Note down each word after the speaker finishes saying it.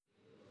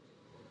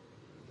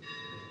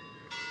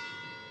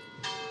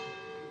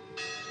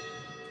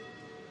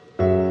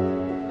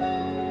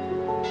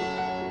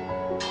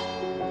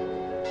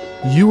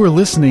You are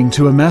listening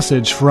to a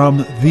message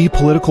from The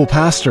Political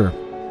Pastor.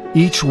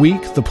 Each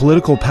week, the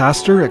political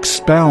pastor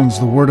expounds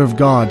the Word of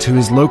God to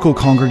his local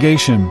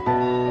congregation.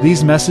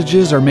 These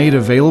messages are made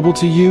available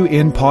to you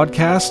in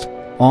podcast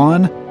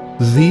on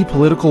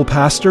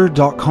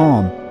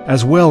thepoliticalpastor.com,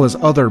 as well as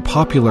other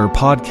popular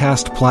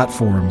podcast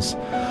platforms.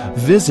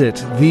 Visit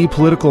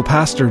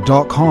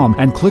thepoliticalpastor.com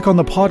and click on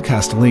the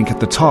podcast link at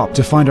the top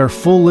to find our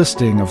full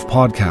listing of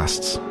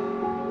podcasts.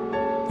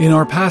 In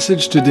our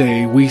passage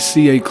today, we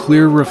see a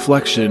clear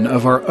reflection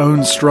of our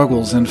own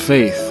struggles in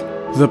faith.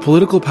 The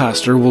political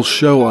pastor will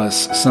show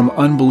us some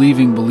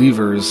unbelieving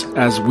believers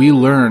as we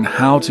learn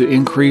how to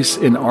increase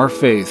in our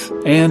faith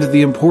and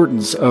the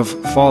importance of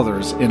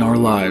fathers in our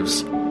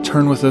lives.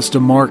 Turn with us to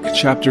Mark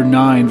chapter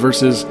 9,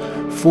 verses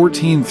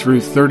 14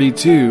 through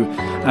 32,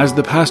 as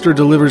the pastor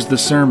delivers the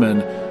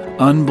sermon,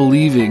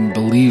 Unbelieving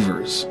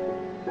Believers.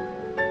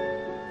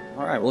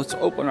 All right, well, let's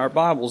open our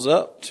Bibles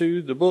up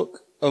to the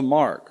book of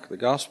Mark, the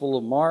Gospel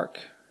of Mark,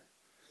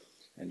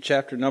 and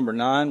chapter number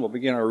 9. We'll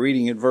begin our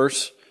reading at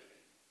verse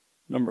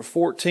number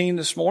 14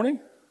 this morning.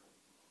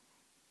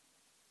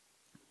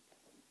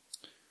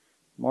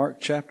 Mark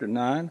chapter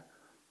 9,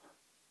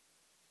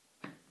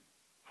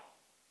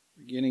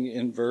 beginning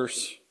in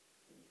verse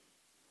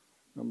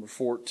number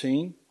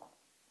 14.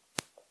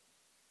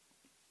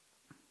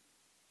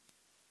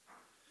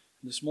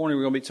 This morning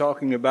we're going to be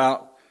talking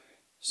about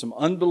some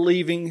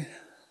unbelieving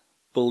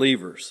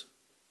believers.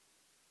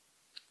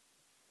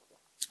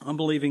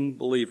 Unbelieving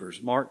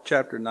believers. Mark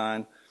chapter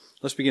 9.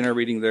 Let's begin our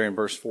reading there in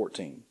verse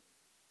 14.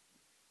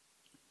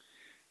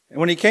 And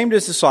when he came to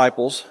his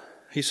disciples,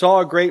 he saw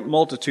a great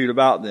multitude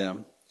about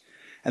them,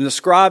 and the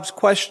scribes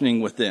questioning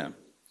with them.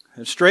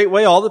 And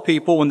straightway all the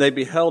people, when they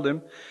beheld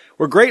him,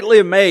 were greatly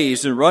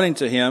amazed, and running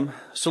to him,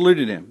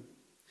 saluted him.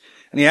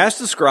 And he asked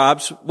the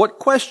scribes, What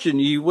question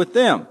ye with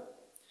them?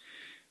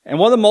 And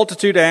one of the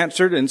multitude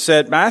answered and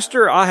said,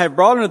 Master, I have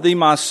brought unto thee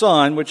my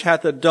son, which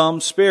hath a dumb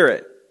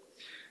spirit.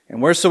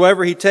 And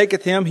wheresoever he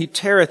taketh him, he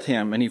teareth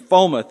him, and he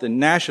foameth, and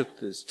gnasheth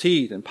his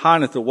teeth, and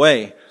pineth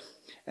away.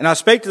 And I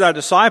spake to thy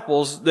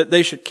disciples that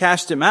they should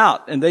cast him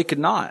out, and they could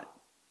not.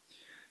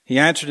 He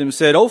answered him and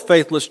said, O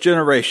faithless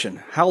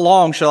generation, how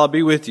long shall I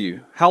be with you?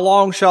 How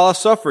long shall I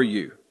suffer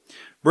you?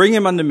 Bring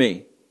him unto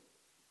me.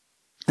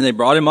 And they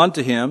brought him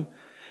unto him.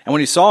 And when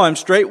he saw him,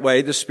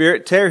 straightway the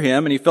spirit tare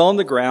him, and he fell on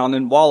the ground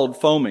and wallowed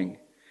foaming.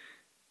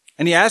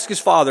 And he asked his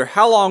father,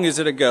 How long is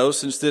it ago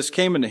since this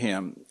came unto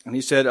him? And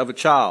he said, Of a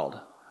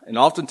child. And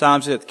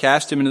oftentimes it hath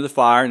cast him into the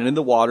fire and into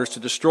the waters to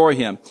destroy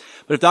him.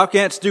 But if thou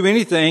canst do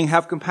anything,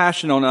 have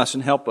compassion on us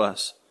and help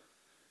us.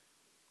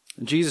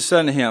 And Jesus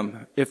said unto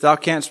him, If thou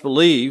canst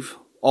believe,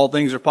 all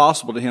things are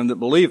possible to him that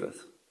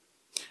believeth.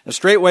 And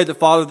straightway the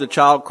father of the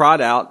child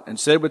cried out and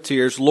said with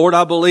tears, Lord,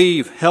 I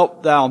believe,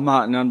 help thou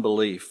mine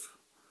unbelief.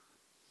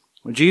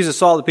 When Jesus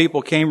saw the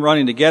people came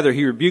running together,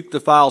 he rebuked the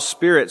foul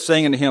spirit,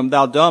 saying unto him,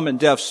 Thou dumb and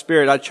deaf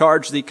spirit, I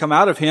charge thee, come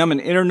out of him and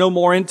enter no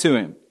more into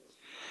him.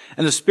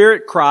 And the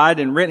spirit cried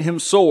and rent him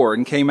sore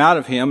and came out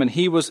of him, and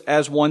he was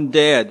as one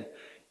dead,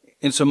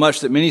 insomuch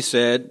that many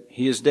said,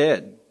 He is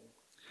dead.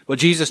 But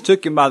Jesus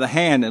took him by the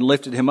hand and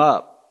lifted him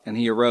up, and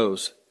he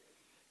arose.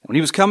 And when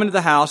he was come into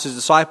the house, his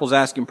disciples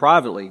asked him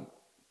privately,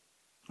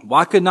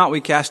 Why could not we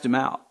cast him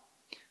out?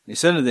 And he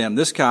said to them,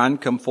 This kind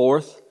come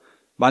forth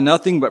by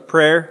nothing but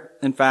prayer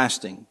and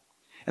fasting.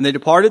 And they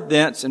departed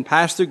thence and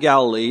passed through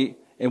Galilee,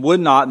 and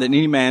would not that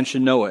any man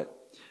should know it.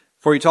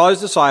 For he taught his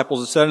disciples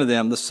and said unto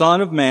them, The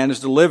Son of Man is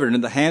delivered into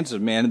the hands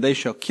of men, and they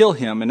shall kill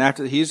him, and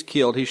after he is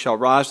killed, he shall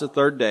rise the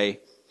third day.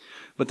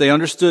 But they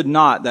understood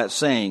not that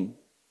saying,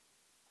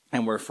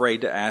 and were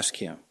afraid to ask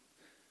him.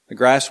 The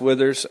grass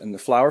withers and the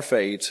flower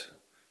fades,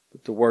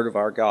 but the word of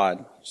our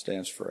God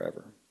stands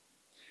forever.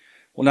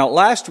 Well, now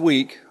last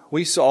week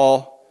we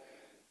saw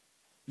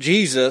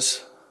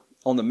Jesus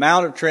on the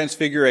Mount of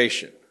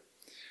Transfiguration.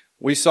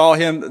 We saw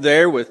him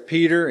there with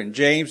Peter and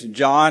James and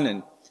John,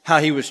 and how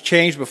he was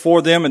changed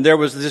before them, and there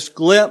was this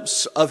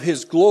glimpse of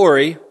his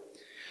glory.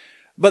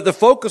 But the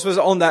focus was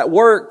on that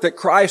work that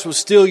Christ was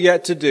still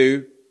yet to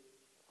do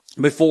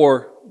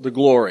before the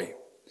glory.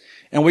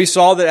 And we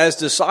saw that as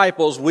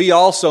disciples, we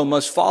also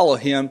must follow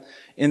him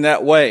in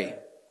that way.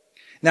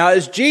 Now,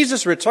 as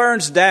Jesus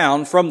returns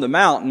down from the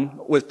mountain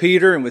with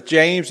Peter and with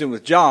James and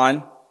with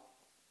John,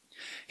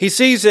 he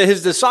sees that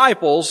his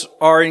disciples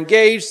are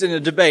engaged in a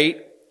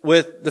debate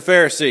with the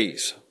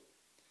Pharisees.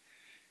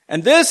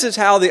 And this is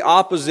how the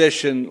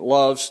opposition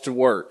loves to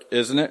work,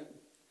 isn't it?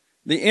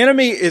 The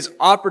enemy is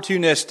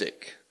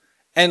opportunistic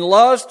and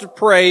loves to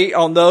prey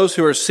on those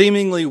who are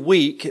seemingly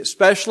weak,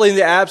 especially in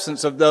the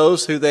absence of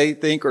those who they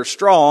think are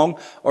strong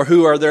or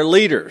who are their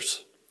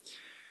leaders.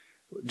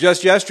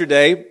 Just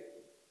yesterday,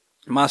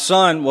 my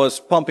son was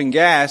pumping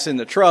gas in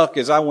the truck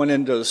as I went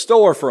into the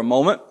store for a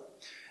moment.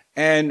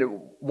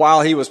 And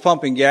while he was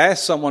pumping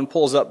gas, someone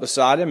pulls up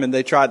beside him and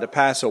they tried to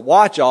pass a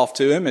watch off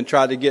to him and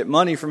tried to get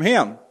money from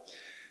him.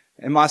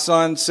 And my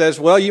son says,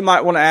 well, you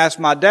might want to ask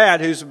my dad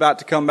who's about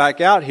to come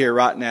back out here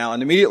right now.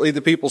 And immediately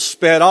the people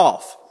sped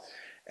off.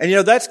 And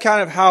that's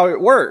kind of how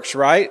it works,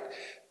 right?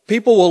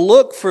 people will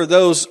look for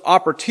those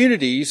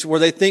opportunities where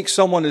they think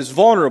someone is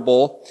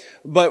vulnerable,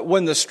 but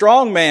when the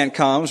strong man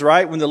comes,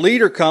 right, when the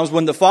leader comes,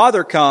 when the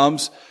father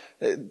comes,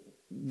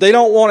 they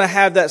don't want to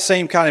have that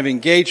same kind of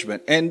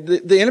engagement. And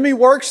the enemy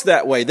works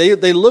that way.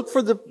 They look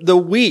for the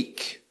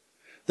weak.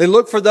 They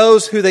look for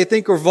those who they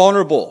think are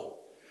vulnerable.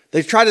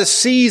 They try to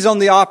seize on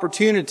the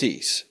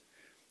opportunities.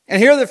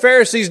 And here are the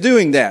Pharisees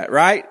doing that,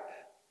 right?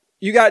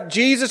 You got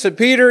Jesus and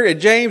Peter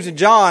and James and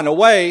John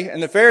away,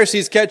 and the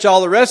Pharisees catch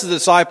all the rest of the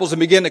disciples and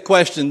begin to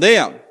question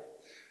them.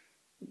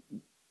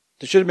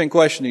 They should have been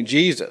questioning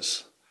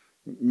Jesus.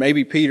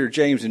 Maybe Peter,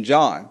 James, and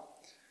John.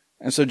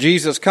 And so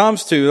Jesus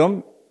comes to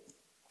them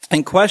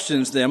and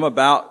questions them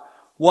about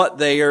what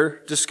they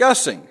are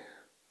discussing.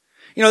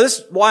 You know, this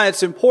is why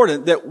it's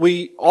important that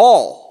we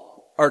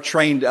all are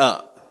trained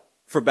up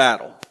for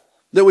battle.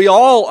 That we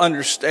all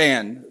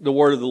understand the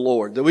word of the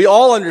Lord. That we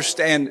all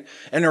understand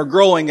and are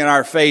growing in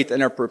our faith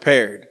and are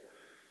prepared.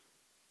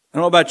 I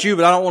don't know about you,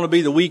 but I don't want to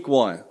be the weak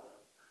one.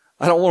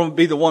 I don't want to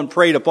be the one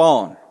preyed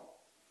upon.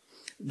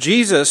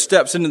 Jesus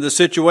steps into the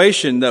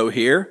situation, though,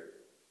 here.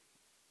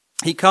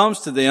 He comes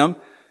to them,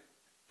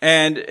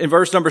 and in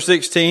verse number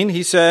 16,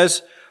 he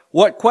says,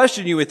 what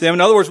question you with them?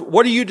 In other words,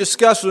 what are you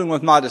discussing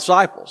with my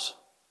disciples?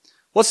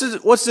 What's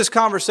this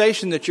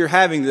conversation that you're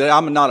having that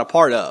I'm not a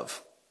part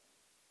of?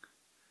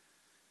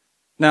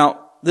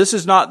 Now, this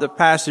is not the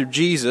passive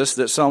Jesus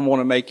that some want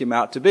to make him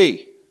out to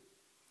be.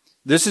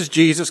 This is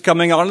Jesus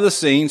coming onto the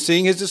scene,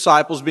 seeing his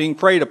disciples being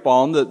preyed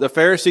upon, the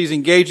Pharisees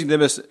engaging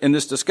them in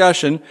this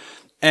discussion,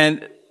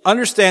 and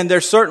understand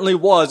there certainly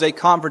was a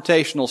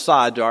confrontational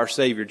side to our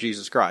Savior,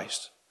 Jesus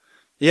Christ.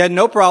 He had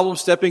no problem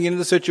stepping into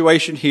the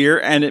situation here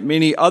and at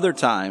many other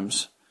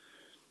times.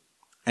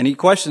 And he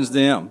questions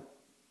them.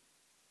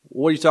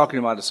 What are you talking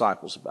to my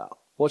disciples about?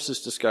 What's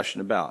this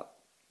discussion about?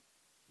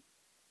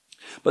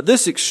 But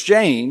this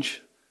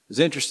exchange, as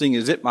interesting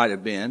as it might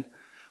have been,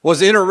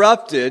 was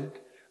interrupted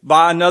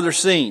by another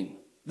scene.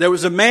 There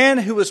was a man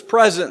who was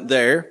present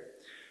there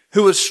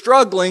who was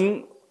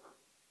struggling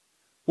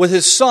with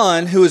his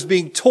son who was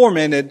being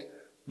tormented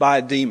by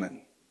a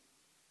demon.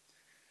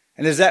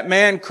 And as that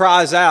man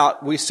cries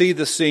out, we see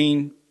the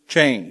scene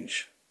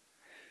change.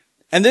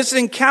 And this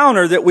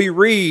encounter that we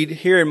read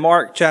here in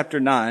Mark chapter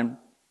 9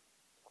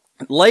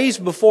 lays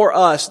before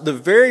us the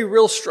very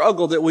real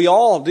struggle that we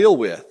all deal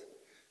with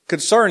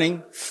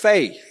concerning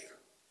faith.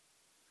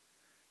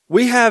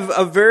 We have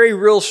a very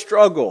real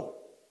struggle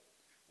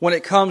when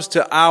it comes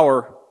to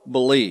our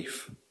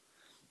belief.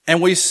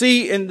 And we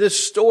see in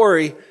this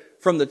story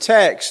from the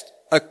text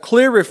a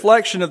clear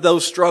reflection of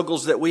those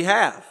struggles that we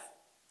have.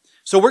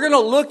 So we're going to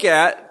look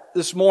at,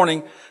 this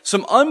morning,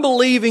 some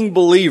unbelieving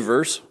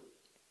believers,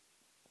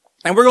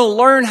 and we're going to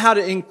learn how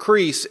to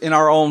increase in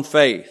our own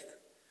faith.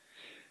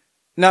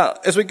 Now,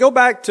 as we go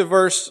back to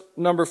verse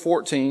number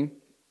 14,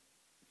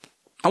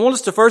 I want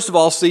us to first of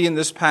all see in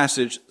this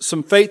passage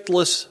some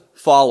faithless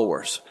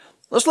followers.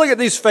 Let's look at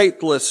these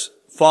faithless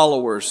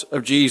followers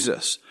of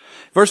Jesus.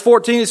 Verse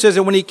 14, it says,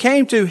 and when he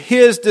came to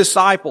his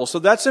disciples. So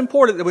that's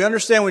important that we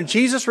understand when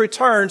Jesus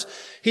returns,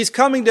 he's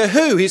coming to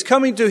who? He's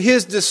coming to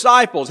his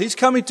disciples. He's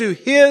coming to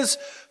his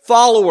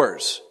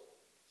followers.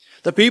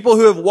 The people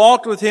who have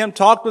walked with him,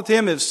 talked with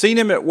him, have seen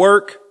him at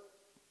work.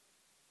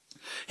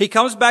 He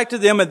comes back to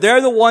them, and they're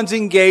the ones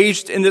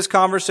engaged in this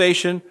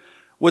conversation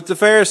with the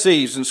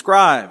Pharisees and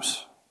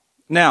scribes.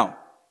 Now,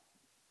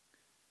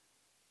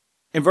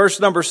 in verse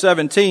number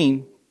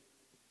 17,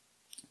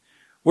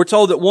 we're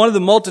told that one of the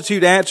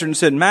multitude answered and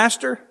said,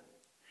 Master,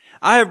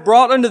 I have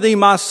brought unto thee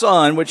my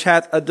son, which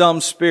hath a dumb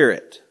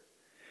spirit.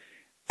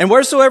 And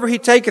wheresoever he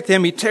taketh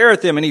him, he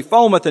teareth him, and he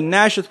foameth and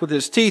gnasheth with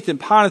his teeth and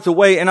pineth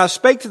away. And I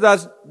spake to thy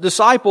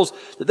disciples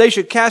that they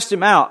should cast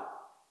him out,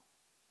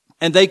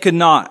 and they could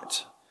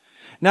not.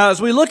 Now,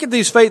 as we look at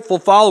these faithful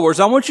followers,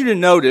 I want you to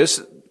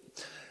notice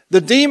the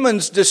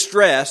demon's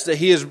distress that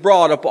he has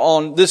brought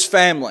upon this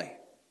family.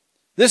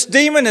 This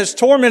demon has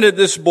tormented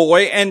this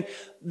boy, and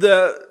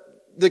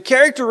the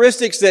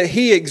characteristics that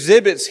he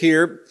exhibits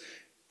here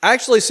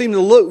actually seem to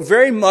look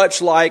very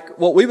much like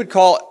what we would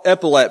call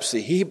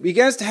epilepsy. He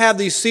begins to have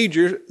these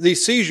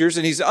seizures,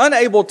 and he's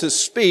unable to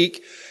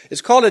speak.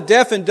 It's called a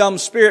deaf and dumb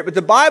spirit, but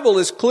the Bible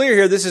is clear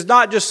here. This is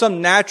not just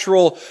some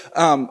natural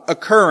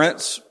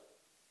occurrence.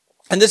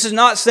 And this is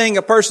not saying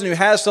a person who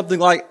has something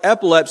like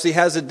epilepsy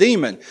has a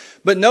demon.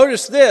 But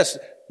notice this,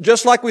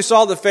 just like we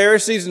saw the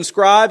Pharisees and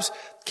scribes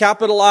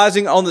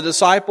capitalizing on the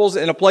disciples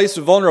in a place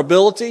of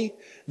vulnerability,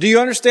 do you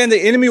understand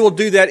the enemy will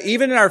do that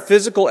even in our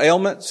physical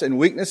ailments and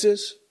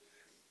weaknesses?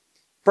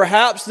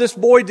 Perhaps this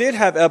boy did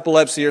have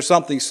epilepsy or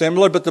something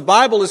similar, but the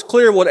Bible is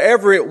clear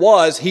whatever it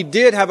was, he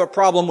did have a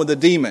problem with a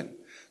demon.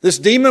 This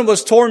demon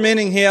was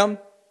tormenting him,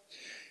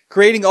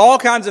 creating all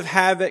kinds of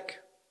havoc.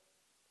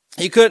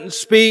 He couldn't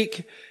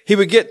speak. He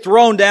would get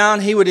thrown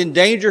down. He would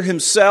endanger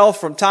himself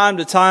from time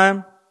to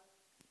time.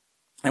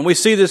 And we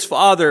see this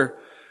father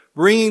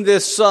bringing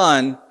this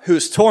son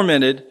who's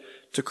tormented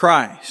to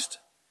Christ.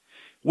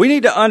 We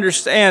need to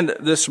understand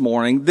this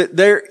morning that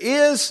there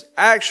is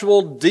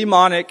actual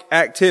demonic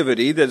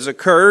activity that has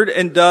occurred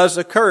and does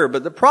occur.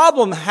 But the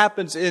problem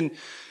happens in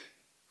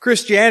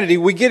Christianity.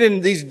 We get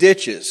in these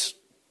ditches.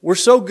 We're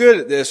so good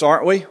at this,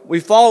 aren't we? We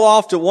fall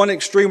off to one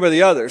extreme or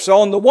the other. So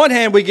on the one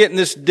hand, we get in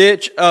this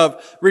ditch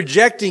of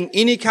rejecting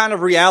any kind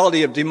of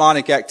reality of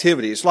demonic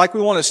activity. It's like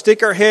we want to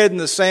stick our head in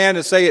the sand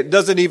and say it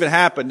doesn't even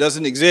happen,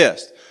 doesn't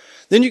exist.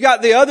 Then you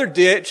got the other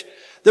ditch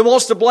that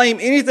wants to blame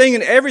anything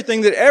and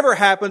everything that ever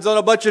happens on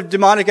a bunch of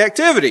demonic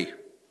activity.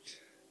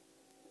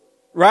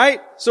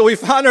 Right? So we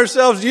find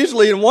ourselves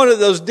usually in one of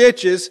those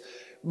ditches,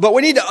 but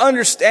we need to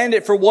understand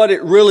it for what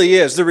it really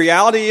is. The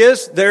reality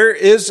is there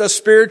is a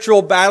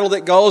spiritual battle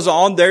that goes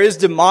on. There is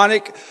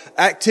demonic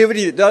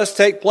activity that does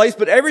take place,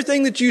 but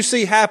everything that you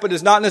see happen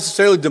is not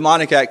necessarily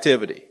demonic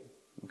activity.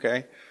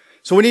 Okay?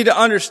 So we need to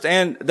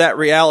understand that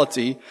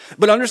reality,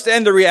 but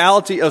understand the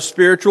reality of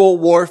spiritual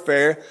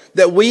warfare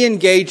that we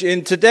engage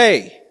in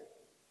today.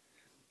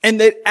 And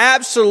that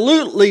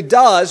absolutely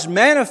does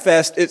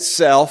manifest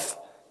itself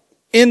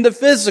in the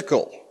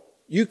physical.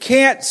 You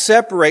can't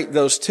separate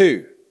those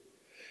two.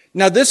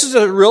 Now, this is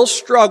a real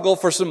struggle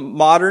for some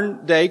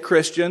modern day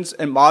Christians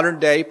and modern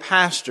day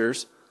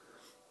pastors.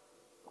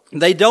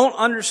 They don't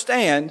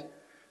understand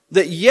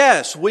that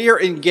yes, we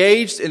are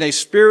engaged in a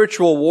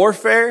spiritual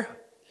warfare,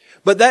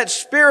 but that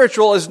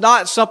spiritual is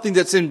not something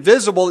that's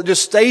invisible that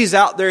just stays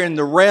out there in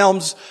the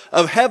realms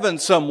of heaven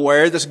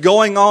somewhere that's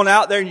going on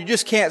out there and you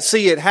just can't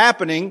see it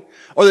happening,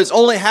 or that's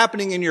only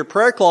happening in your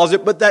prayer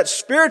closet. But that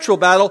spiritual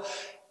battle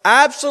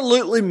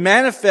absolutely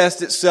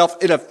manifests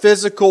itself in a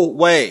physical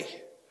way.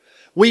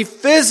 We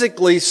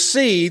physically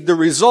see the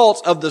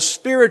results of the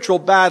spiritual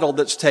battle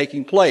that's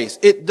taking place.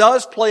 It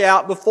does play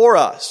out before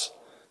us.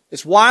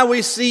 It's why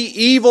we see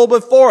evil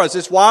before us.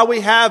 It's why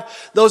we have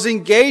those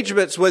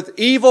engagements with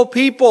evil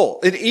people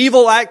and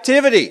evil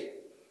activity.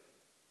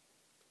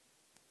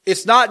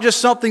 It's not just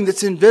something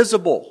that's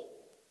invisible.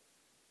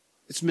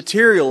 It's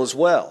material as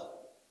well.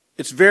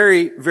 It's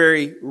very,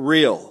 very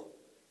real.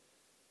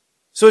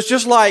 So it's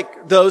just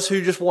like those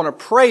who just want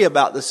to pray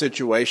about the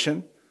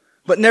situation,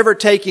 but never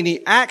take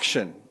any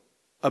action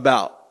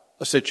about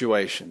a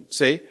situation.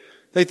 See?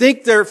 They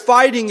think they're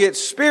fighting it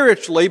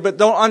spiritually, but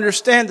don't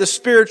understand the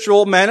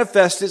spiritual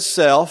manifests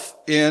itself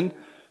in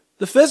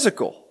the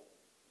physical.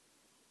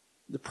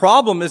 The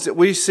problem is that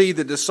we see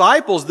the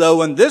disciples,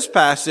 though, in this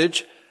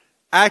passage,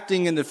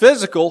 acting in the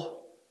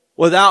physical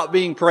without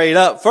being prayed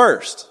up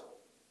first.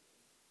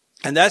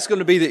 And that's going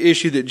to be the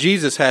issue that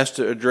Jesus has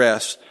to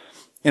address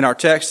in our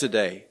text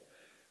today.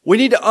 We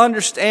need to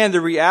understand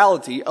the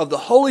reality of the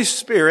Holy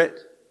Spirit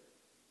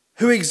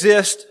who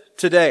exists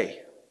today.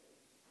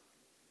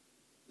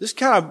 This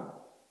kind of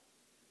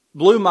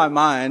blew my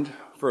mind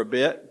for a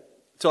bit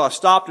until I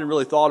stopped and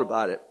really thought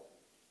about it.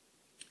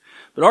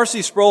 But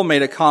R.C. Sproul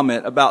made a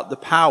comment about the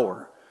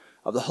power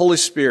of the Holy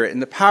Spirit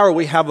and the power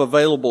we have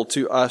available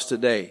to us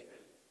today.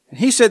 And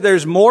he said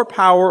there's more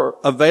power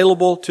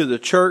available to the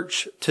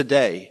church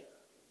today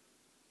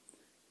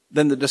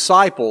than the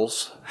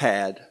disciples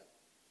had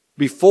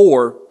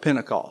before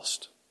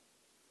Pentecost.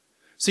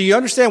 So you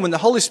understand, when the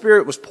Holy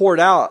Spirit was poured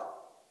out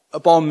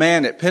upon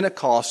man at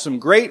Pentecost, some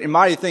great and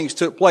mighty things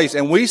took place,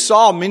 and we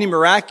saw many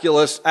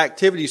miraculous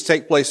activities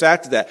take place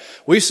after that.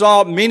 We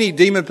saw many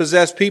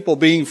demon-possessed people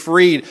being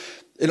freed,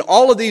 and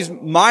all of these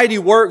mighty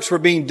works were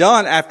being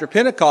done after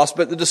Pentecost,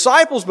 but the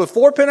disciples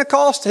before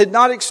Pentecost had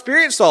not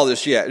experienced all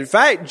this yet. In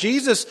fact,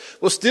 Jesus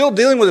was still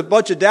dealing with a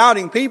bunch of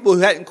doubting people who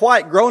hadn't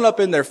quite grown up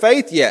in their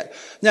faith yet.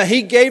 Now,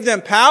 He gave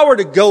them power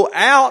to go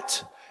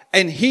out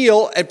and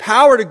heal, and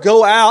power to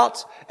go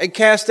out and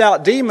cast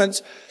out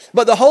demons,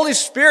 but the Holy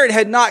Spirit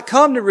had not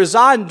come to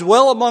reside and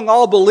dwell among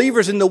all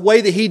believers in the way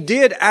that He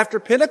did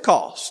after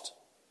Pentecost.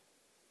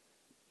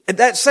 And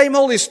that same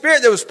Holy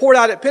Spirit that was poured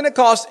out at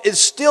Pentecost is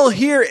still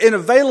here and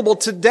available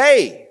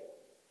today.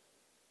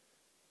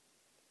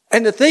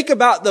 And to think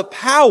about the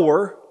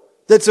power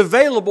that's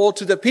available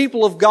to the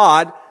people of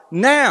God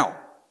now.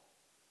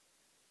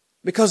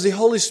 Because the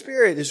Holy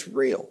Spirit is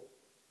real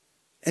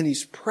and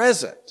He's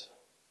present.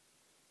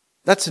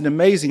 That's an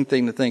amazing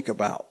thing to think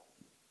about.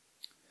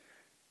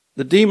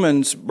 The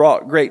demons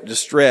brought great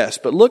distress,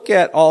 but look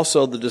at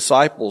also the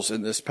disciples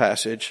in this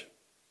passage.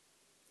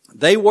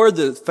 They were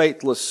the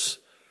faithless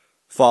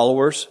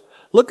followers.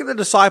 Look at the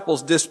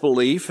disciples'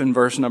 disbelief in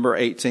verse number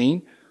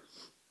 18.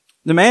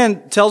 The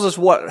man tells us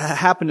what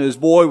happened to his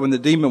boy when the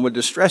demon would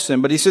distress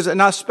him, but he says,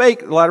 and I spake,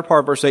 the latter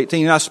part of verse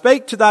 18, and I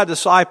spake to thy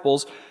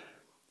disciples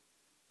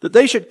that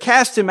they should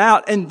cast him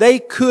out, and they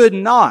could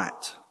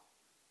not.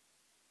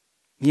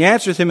 He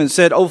answered him and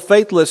said, O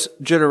faithless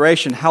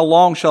generation, how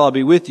long shall I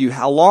be with you?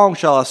 How long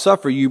shall I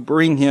suffer you?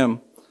 Bring him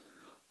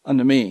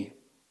unto me.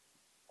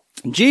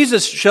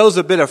 Jesus shows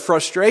a bit of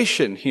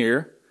frustration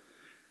here,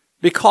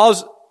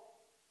 because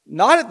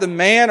not at the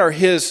man or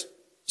his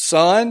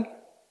son,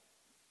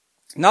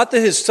 not that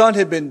his son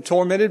had been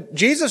tormented.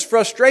 Jesus'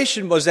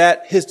 frustration was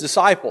at his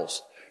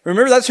disciples.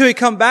 Remember, that's who he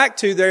come back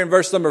to there in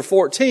verse number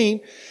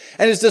 14.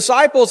 And his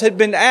disciples had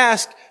been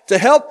asked to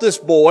help this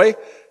boy.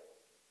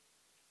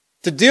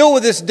 to deal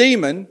with this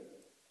demon,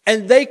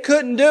 and they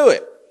couldn't do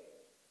it.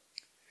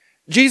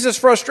 Jesus'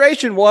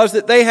 frustration was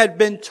that they had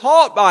been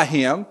taught by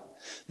him,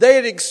 they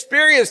had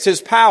experienced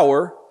his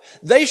power,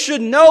 they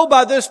should know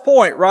by this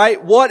point,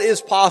 right, what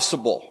is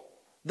possible.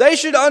 They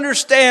should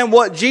understand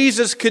what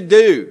Jesus could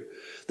do.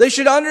 They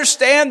should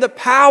understand the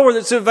power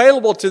that's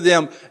available to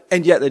them,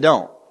 and yet they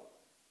don't.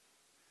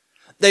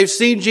 They've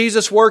seen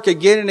Jesus work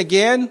again and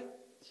again,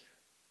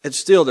 and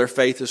still their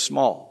faith is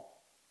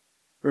small.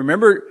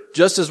 Remember,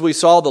 just as we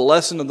saw the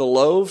lesson of the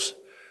loaves,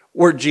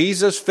 where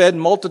Jesus fed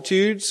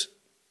multitudes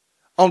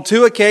on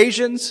 2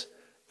 occasions,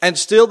 and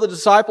still the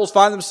disciples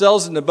find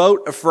themselves in the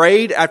boat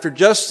afraid after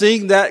just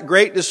seeing that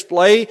great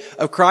display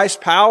of Christ's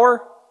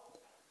power.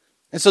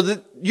 And so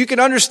that you can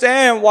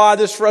understand why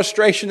this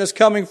frustration is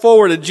coming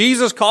forward. And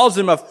Jesus calls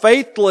them a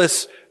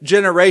faithless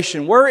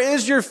generation. Where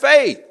is your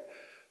faith?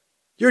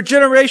 You're a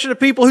generation of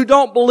people who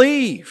don't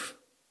believe.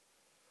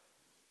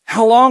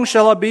 How long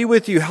shall I be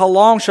with you? How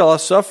long shall I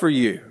suffer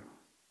you?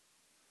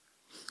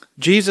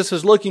 Jesus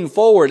is looking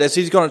forward, as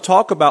he's going to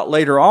talk about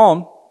later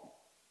on,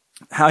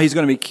 how he's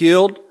going to be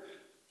killed,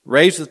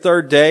 raised the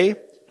 3rd day.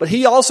 But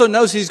he also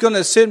knows he's going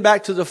to ascend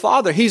back to the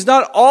Father. He's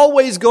not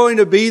always going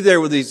to be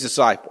there with these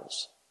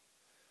disciples.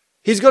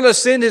 He's going to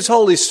send his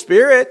Holy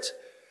Spirit,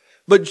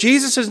 but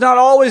Jesus is not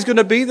always going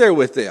to be there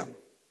with them.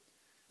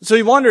 So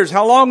he wonders,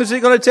 how long is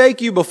it going to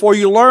take you before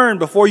you learn,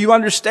 before you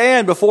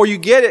understand, before you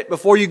get it,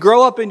 before you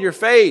grow up in your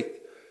faith?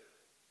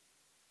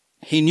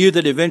 He knew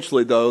that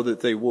eventually, though,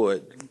 that they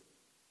would.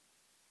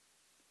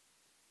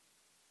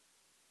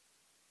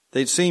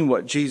 They'd seen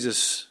what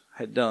Jesus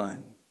had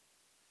done.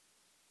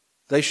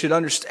 They should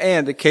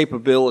understand the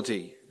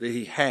capability that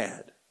he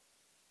had.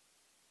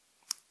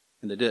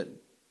 And they didn't.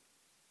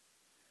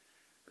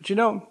 But you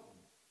know,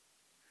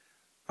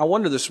 I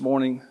wonder this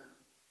morning,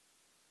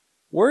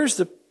 where's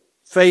the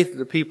faith of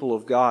the people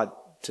of God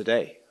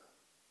today?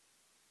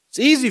 It's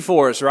easy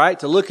for us, right,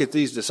 to look at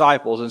these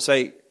disciples and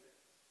say,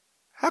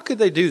 how could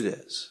they do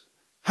this?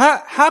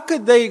 How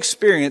could they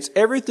experience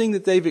everything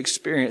that they've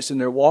experienced in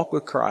their walk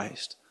with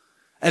Christ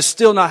and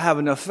still not have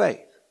enough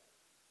faith?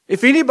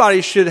 If anybody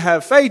should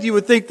have faith, you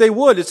would think they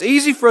would. It's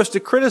easy for us to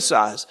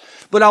criticize.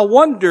 But I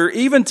wonder,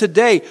 even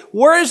today,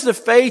 where is the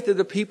faith of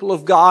the people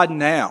of God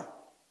now?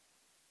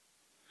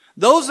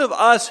 Those of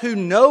us who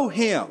know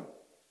him,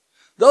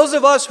 those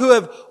of us who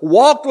have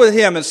walked with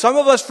him, and some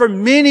of us for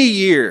many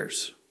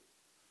years,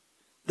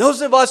 those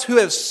of us who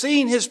have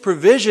seen his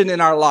provision in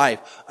our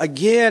life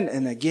again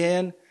and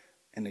again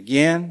and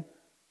again,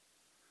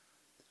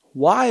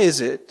 why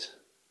is it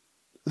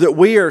that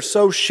we are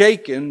so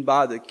shaken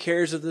by the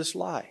cares of this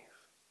life?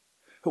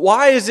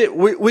 Why is it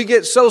we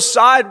get so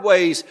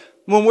sideways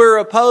when we're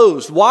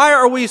opposed? Why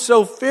are we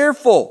so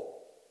fearful?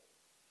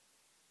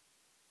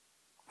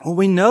 Well,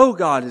 we know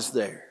God is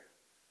there.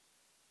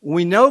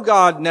 We know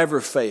God never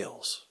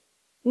fails.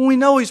 We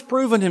know he's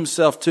proven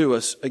himself to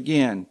us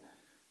again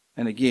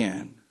and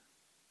again.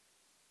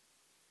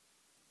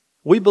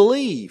 We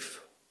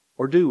believe,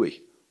 or do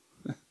we?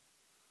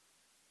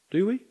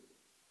 Do we?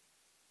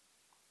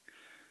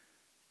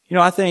 You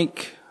know, I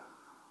think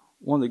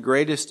one of the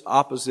greatest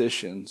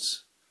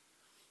oppositions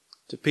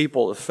to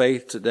people of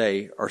faith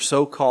today are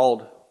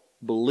so-called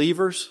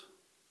believers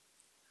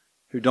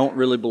who don't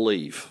really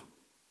believe.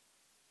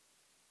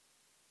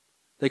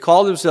 They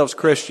call themselves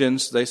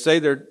Christians. They say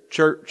they're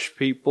church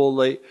people.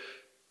 They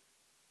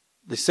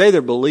say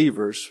they're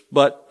believers,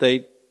 but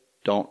they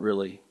don't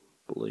really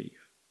believe.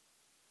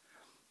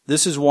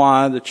 This is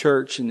why the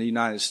church in the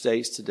United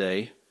States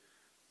today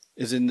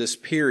is in this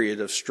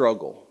period of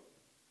struggle.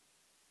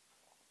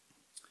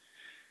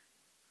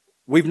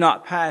 We've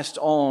not passed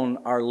on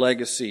our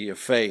legacy of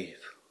faith.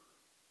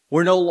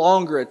 We're no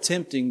longer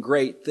attempting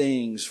great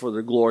things for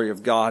the glory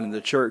of God in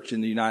the church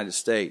in the United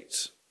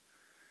States.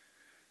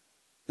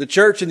 The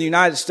church in the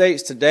United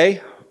States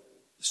today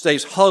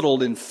stays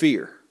huddled in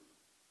fear,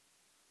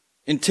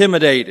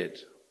 intimidated,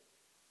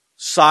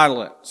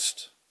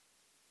 silenced,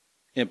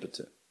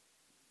 impotent.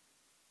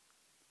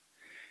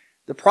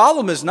 The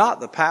problem is not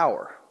the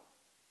power.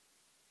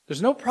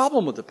 There's no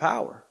problem with the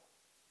power.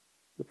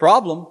 The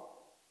problem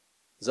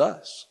is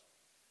us.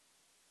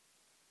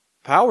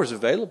 Power is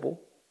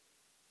available.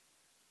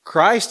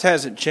 Christ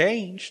hasn't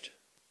changed.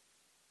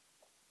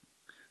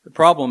 The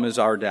problem is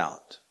our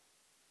doubt.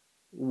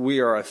 We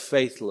are a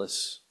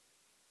faithless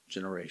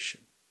generation.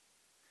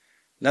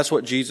 And that's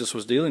what Jesus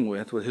was dealing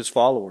with his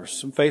followers,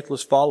 some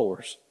faithless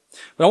followers.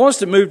 But I want us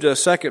to move to a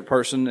second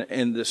person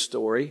in this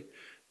story.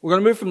 We're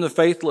going to move from the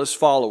faithless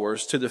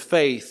followers to the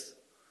faith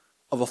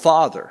of a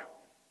father.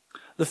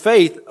 The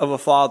faith of a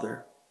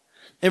father.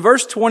 In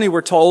verse 20,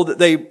 we're told that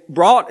they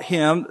brought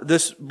him,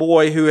 this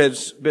boy who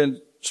has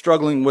been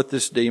struggling with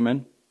this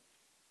demon.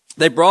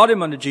 They brought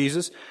him unto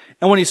Jesus.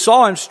 And when he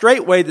saw him,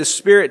 straightway the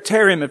spirit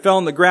tear him and fell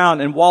on the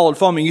ground and wallowed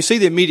foaming. You see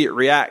the immediate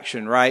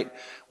reaction, right?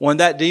 When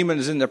that demon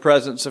is in the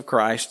presence of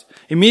Christ.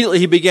 Immediately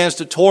he begins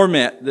to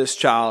torment this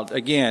child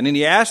again. And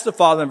he asked the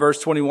father in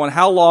verse 21,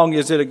 how long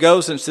is it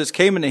ago since this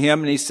came into him?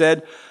 And he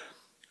said,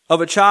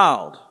 of a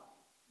child.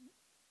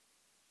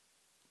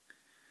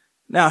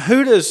 Now,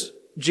 who does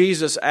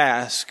Jesus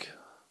ask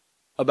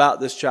about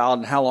this child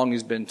and how long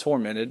he's been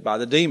tormented by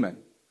the demon?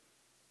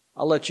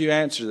 I'll let you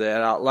answer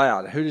that out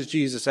loud. Who does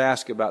Jesus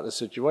ask about the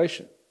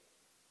situation?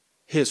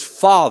 His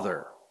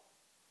Father.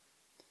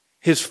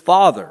 His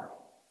Father.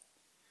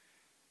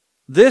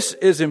 This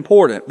is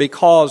important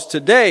because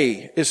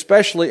today,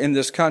 especially in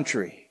this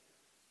country,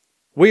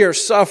 we are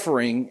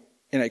suffering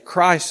in a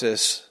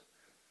crisis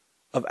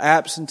of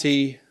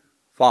absentee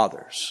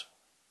fathers.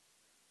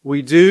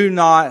 We do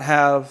not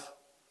have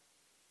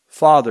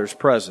fathers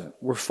present.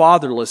 We're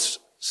fatherless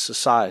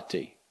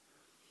society.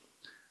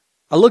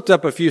 I looked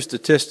up a few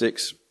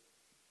statistics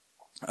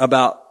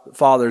about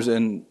fathers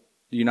in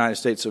the United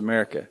States of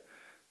America.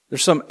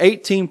 There's some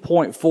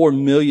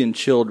 18.4 million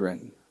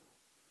children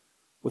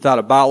without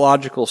a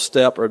biological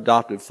step or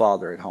adoptive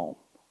father at home.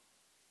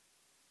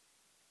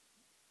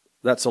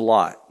 That's a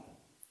lot.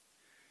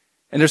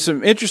 And there's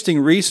some interesting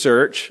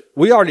research.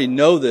 We already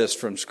know this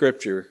from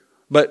Scripture,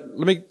 but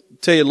let me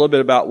tell you a little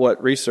bit about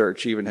what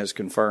research even has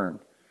confirmed.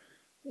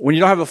 When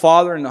you don't have a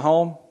father in the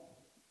home,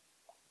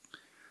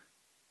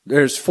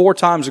 there's 4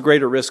 times a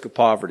greater risk of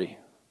poverty.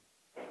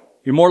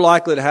 You're more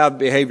likely to have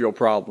behavioral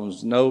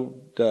problems.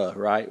 No duh,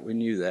 right? We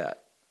knew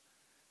that.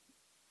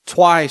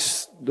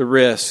 Twice the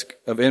risk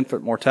of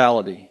infant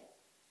mortality.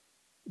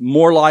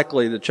 More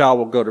likely the child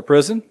will go to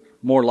prison.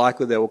 More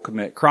likely they will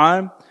commit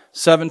crime.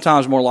 7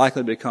 times more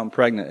likely to become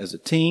pregnant as a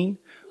teen.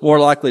 More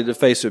likely to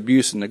face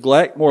abuse and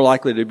neglect. More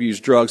likely to abuse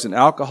drugs and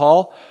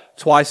alcohol.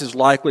 Twice as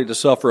likely to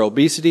suffer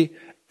obesity.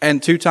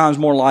 And 2 times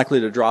more likely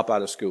to drop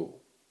out of school.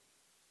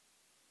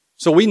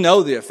 So we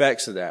know the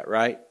effects of that,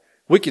 right?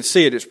 We can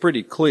see it. It's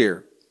pretty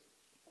clear.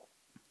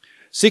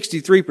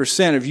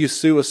 63% of youth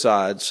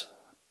suicides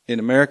in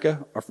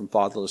America are from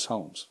fatherless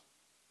homes.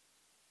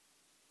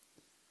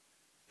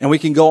 And we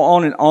can go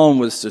on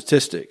with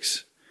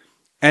statistics.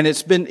 And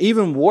it's been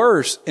even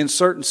worse in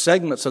certain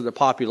segments of the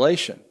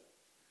population.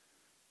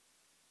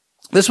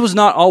 This was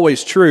not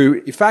always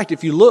true. In fact,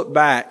 if you look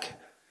back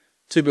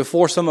to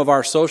before some of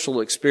our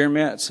social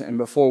experiments and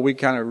before we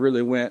kind of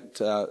really went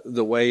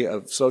the way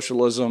of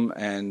socialism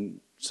and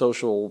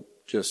social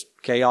just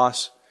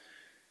chaos,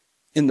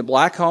 in the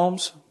black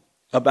homes,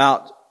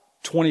 about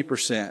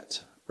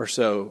 20% or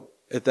so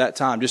at that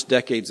time, just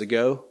decades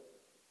ago,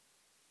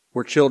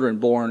 were children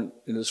born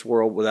in this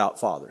world without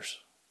fathers.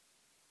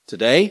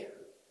 Today,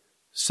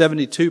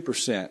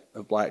 72%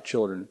 of black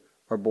children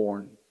are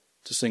born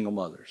to single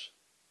mothers.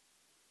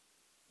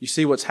 You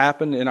see what's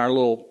happened in our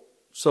little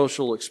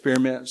social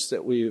experiments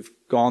that we've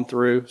gone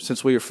through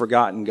since we have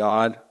forgotten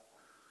God?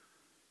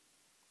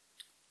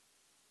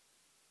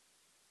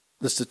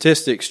 The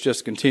statistics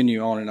just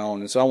continue on,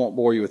 and so I won't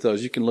bore you with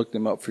those. You can look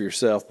them up for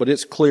yourself. But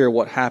it's clear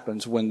what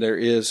happens when there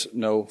is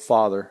no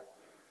father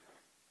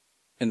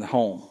in the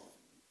home.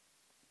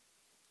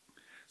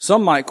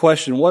 Some might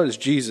question, what is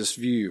Jesus'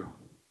 view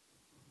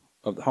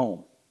of the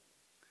home?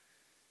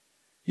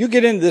 You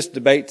get into this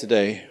debate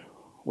today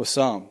with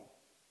some.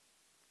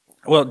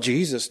 Well,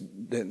 Jesus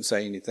didn't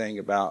say anything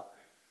about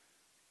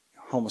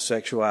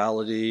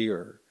homosexuality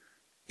or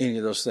any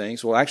of those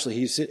things. Well, actually,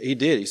 he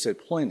did. He said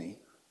plenty,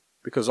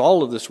 because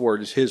all of this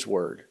word is His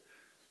word.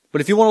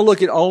 But if you want to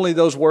look at only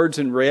those words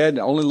in red and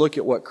only look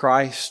at what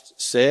Christ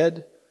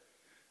said,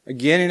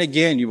 again and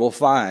again you will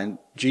find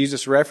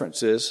Jesus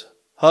references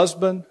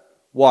husband,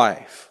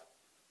 wife,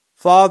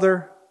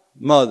 father,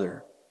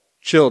 mother,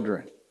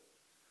 children.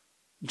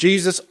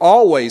 Jesus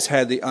always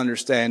had the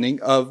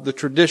understanding of the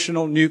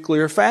traditional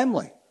nuclear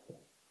family,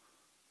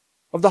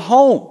 of the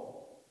home.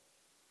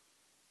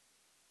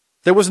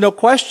 There was no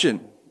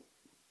question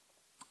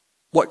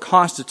what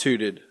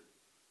constituted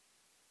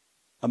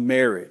a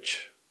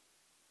marriage,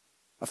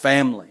 a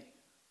family,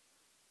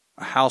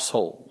 a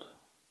household.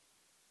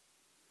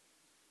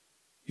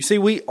 You see,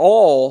 we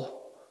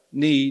all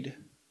need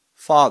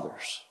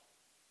fathers.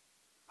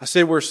 I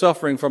said we're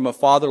suffering from a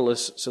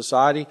fatherless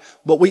society,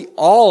 but we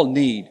all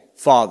need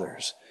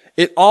fathers.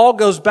 It all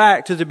goes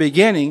back to the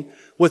beginning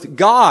with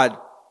God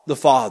the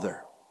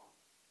Father.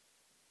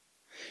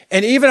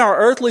 And even our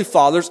earthly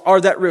fathers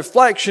are that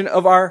reflection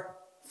of our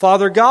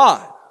Father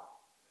God.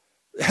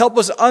 Help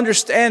us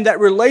understand that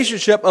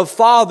relationship of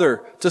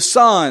father to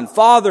son,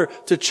 father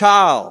to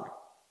child.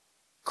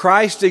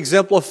 Christ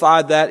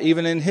exemplified that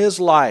even in His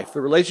life,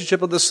 the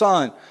relationship of the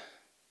Son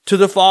to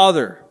the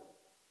Father.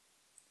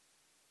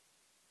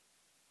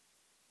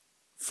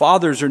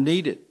 Fathers are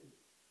needed.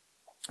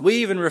 We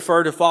even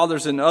refer to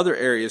fathers in other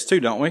areas too,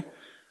 don't we?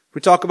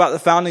 We talk about the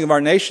founding of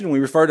our nation, we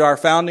refer to our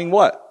founding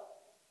what?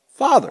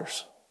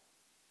 Fathers.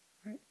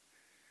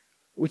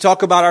 We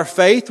talk about our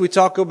faith, we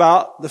talk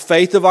about the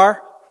faith of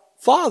our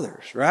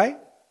fathers, right?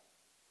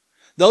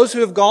 Those who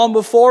have gone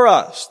before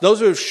us, those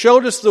who have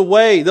showed us the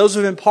way, those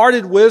who have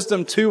imparted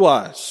wisdom to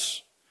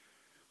us.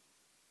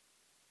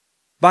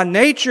 By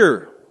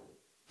nature,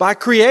 by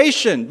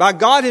creation, by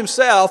God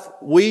Himself,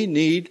 we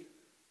need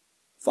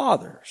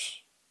fathers.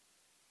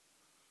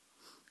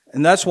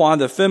 And that's why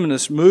the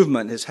feminist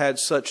movement has had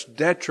such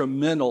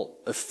detrimental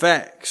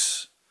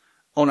effects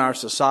on our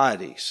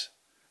societies.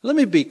 Let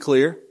me be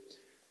clear.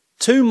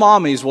 2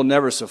 mommies will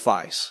never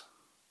suffice.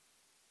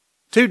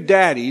 2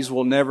 daddies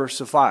will never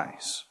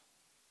suffice.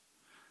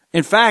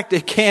 In fact,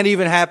 it can't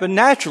even happen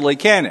naturally,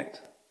 can it?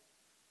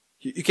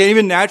 You can't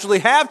even naturally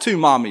have 2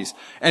 mommies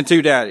and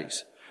 2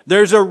 daddies.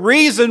 There's a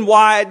reason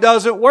why it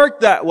doesn't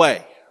work that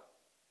way.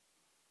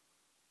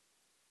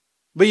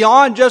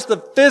 Beyond just the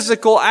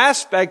physical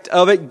aspect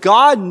of it,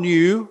 God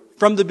knew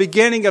from the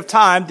beginning of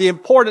time the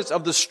importance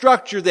of the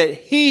structure that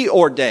He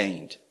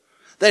ordained,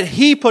 that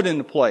He put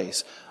into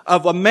place,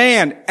 of a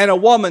man and a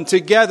woman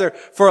together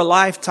for a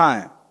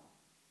lifetime.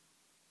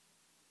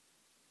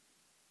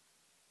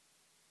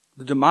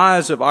 The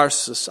demise of our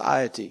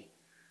society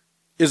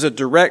is a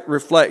direct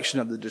reflection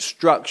of the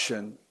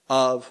destruction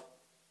of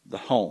the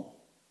home.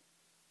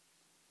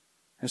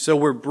 And so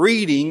we're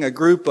breeding a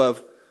group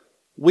of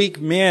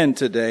weak men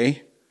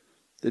today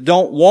that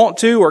don't want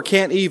to or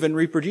can't even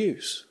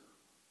reproduce.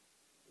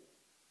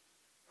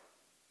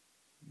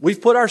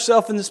 We've put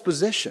ourselves in this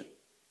position.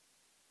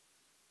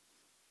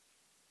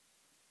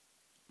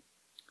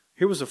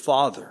 Here was a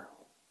father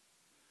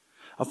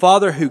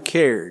who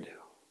cared,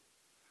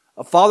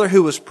 a father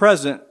who was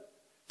present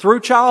through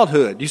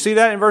childhood. You see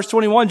that in verse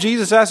 21?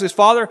 Jesus asked his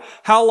father,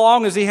 how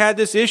long has he had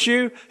this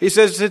issue? He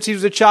says since he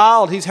was a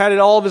child, he's had it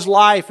all of his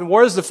life. And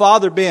where's the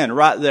father been?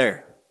 Right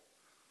there.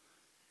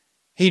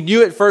 He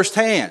knew it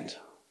firsthand.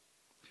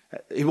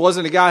 He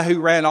wasn't a guy who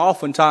ran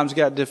off when times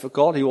got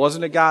difficult. He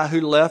wasn't a guy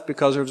who left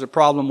because there was a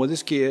problem with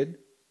his kid.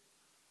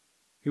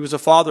 He was a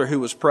father who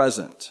was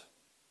present.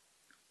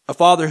 A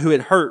father who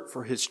had hurt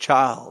for his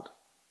child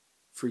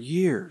for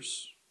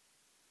years.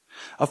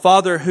 A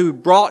father who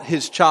brought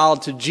his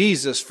child to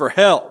Jesus for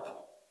help.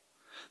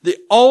 The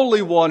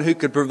only one who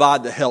could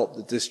provide the help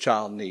that this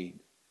child needed.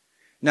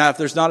 Now, if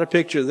there's not a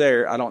picture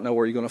there, I don't know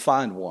where you're going to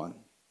find one.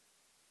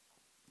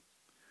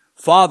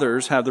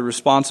 Fathers have the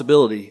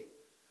responsibility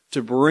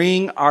to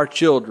bring our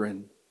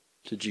children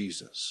to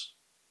Jesus.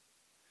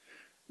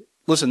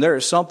 Listen, there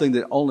is something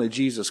that only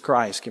Jesus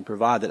Christ can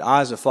provide, that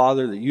I as a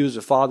father, that you as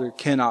a father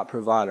cannot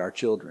provide our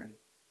children.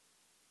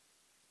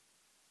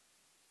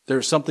 There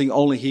is something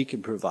only He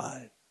can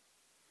provide.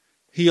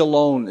 He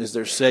alone is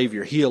their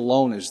Savior. He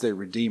alone is their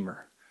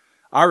Redeemer.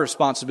 Our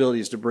responsibility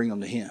is to bring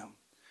them to Him,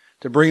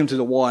 to bring them to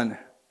the one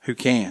who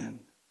can.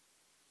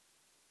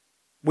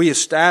 We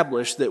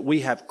establish that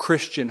we have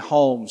Christian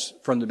homes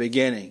from the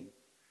beginning.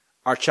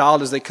 Our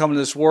child, as they come into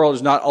this world,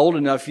 is not old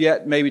enough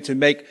yet maybe to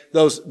make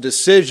those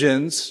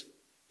decisions,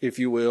 if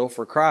you will,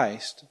 for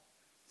Christ.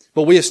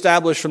 But we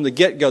establish from the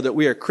get-go that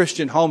we are a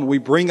Christian home, and we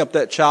bring up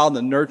that child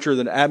in the nurture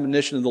and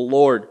admonition of the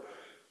Lord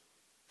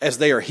as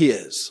they are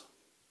His,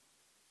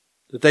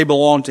 that they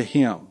belong to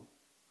Him.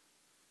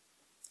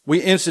 We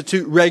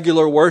institute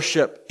regular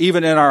worship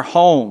even in our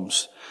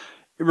homes,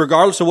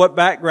 regardless of what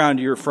background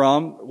you're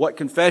from, what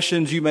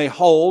confessions you may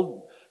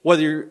hold,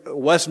 whether you're a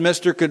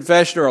Westminster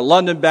confession or a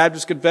London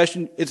Baptist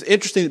confession. It's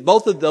interesting that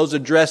both of those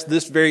address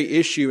this very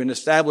issue and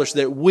establish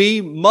that we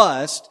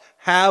must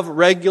have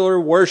regular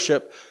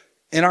worship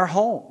in our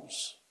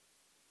homes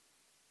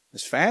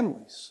as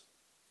families.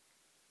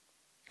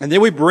 And then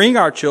we bring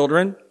our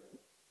children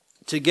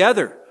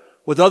together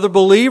with other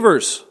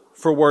believers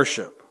for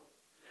worship,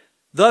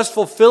 thus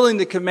fulfilling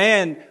the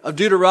command of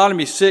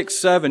Deuteronomy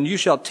 6:7. You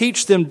shall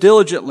teach them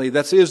diligently.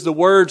 That is the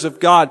words of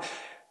God.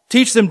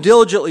 Teach them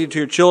diligently to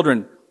your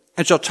children,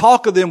 and shall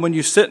talk of them when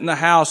you sit in the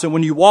house, and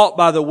when you walk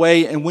by the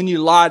way, and when you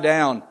lie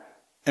down,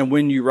 and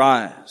when you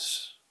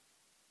rise.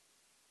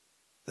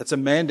 That's a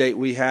mandate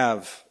we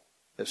have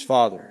as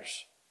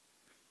fathers.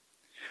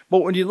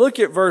 But when you look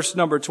at verse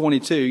number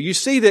 22, you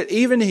see that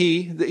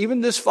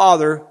even this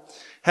father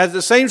has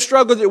the same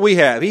struggle that we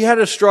have. He had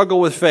a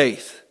struggle with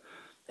faith.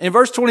 In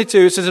verse 22,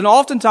 it says, and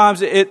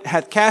oftentimes it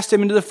hath cast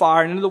him into the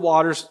fire and into the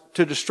waters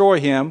to destroy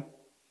him.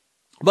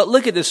 But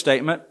look at this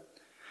statement.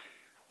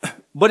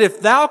 But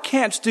if thou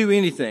canst do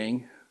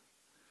anything,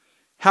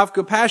 have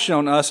compassion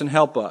on us and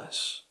help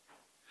us.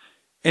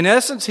 In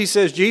essence, he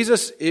says,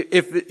 Jesus,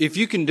 if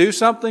you can do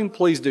something,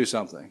 please do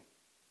something.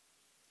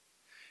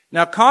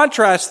 Now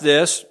contrast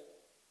this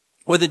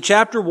with in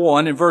chapter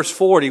 1 in verse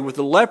 40 with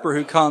the leper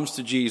who comes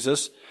to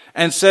Jesus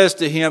and says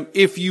to him,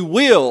 if you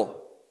will,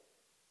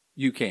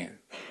 you can.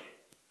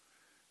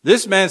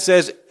 This man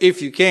says,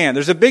 if you can.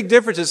 There's a big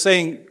difference in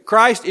saying,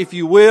 Christ, if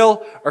you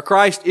will, or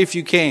Christ, if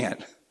you can.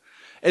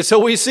 And so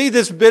we see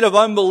this bit of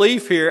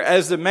unbelief here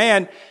as the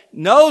man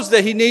knows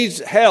that he needs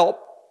help.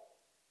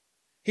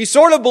 He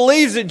sort of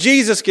believes that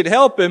Jesus could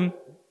help him,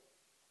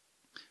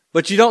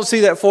 but you don't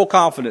see that full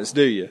confidence,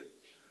 do you?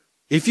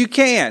 If you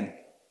can,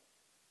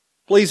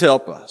 please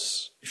help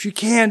us. If you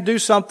can, do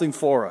something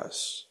for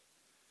us.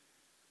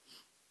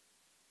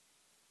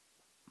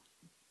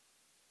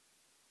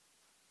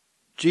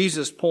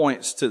 Jesus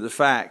points to the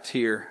fact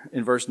here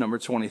in verse number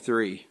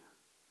 23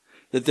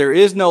 that there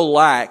is no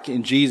lack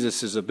in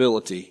Jesus'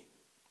 ability,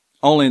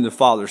 only in the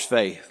Father's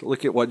faith.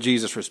 Look at what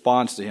Jesus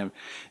responds to him.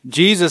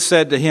 Jesus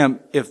said to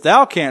him, if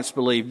thou canst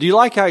believe. Do you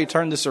like how he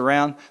turned this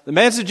around? The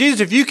man said, Jesus,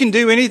 if you can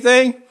do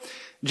anything.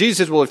 Jesus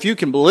says, well, if you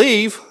can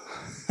believe.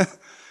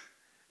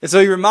 And so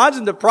he reminds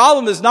him the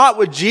problem is not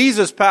with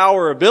Jesus'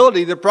 power or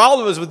ability. The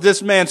problem is with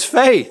this man's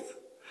faith.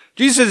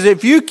 Jesus says,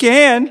 if you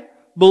can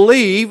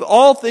believe,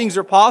 all things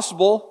are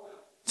possible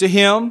to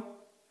him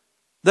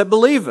that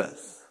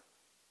believeth.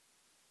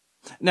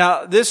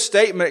 Now, this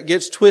statement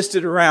gets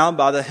twisted around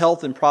by the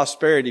health and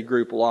prosperity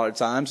group a lot of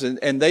times,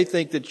 and they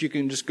think that you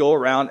can just go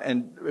around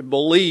and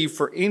believe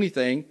for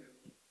anything,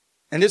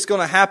 and it's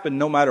going to happen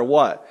no matter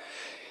what.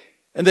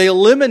 And they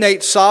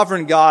eliminate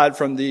sovereign God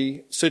from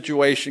the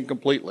situation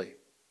completely.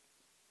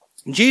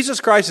 Jesus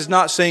Christ is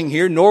not saying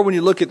here, nor when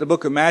you look at the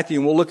book of Matthew,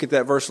 and we'll look at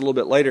that verse a little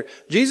bit later,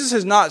 Jesus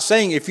is not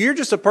saying if you're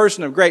just a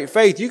person of great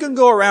faith, you can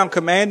go around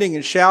commanding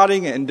and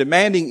shouting and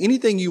demanding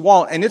anything you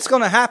want, and it's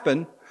going to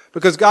happen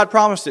because God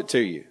promised it to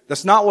you.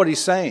 That's not what he's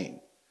saying.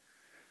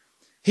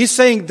 He's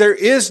saying there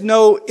is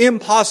no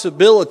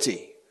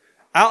impossibility.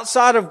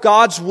 Outside of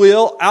God's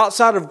will,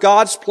 outside of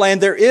God's plan,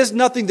 there is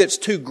nothing that's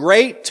too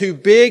great, too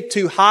big,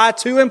 too high,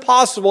 too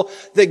impossible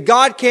that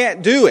God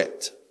can't do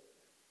it.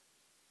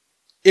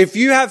 If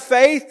you have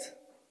faith,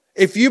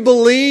 if you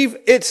believe,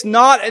 it's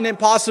not an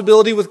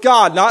impossibility with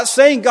God. Not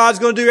saying God's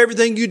going to do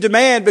everything you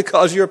demand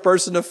because you're a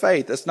person of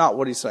faith. That's not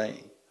what he's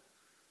saying.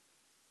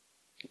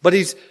 But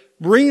he's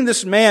bringing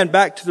this man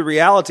back to the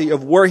reality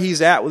of where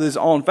he's at with his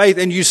own faith.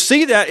 And you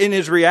see that in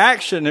his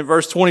reaction in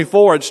verse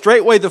 24. And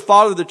straightway the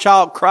father of the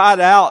child cried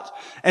out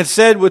and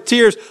said with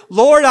tears,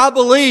 Lord, I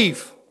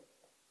believe.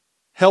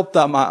 Help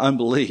thou my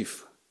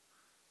unbelief.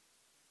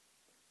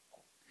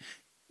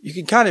 You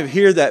can kind of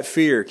hear that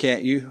fear,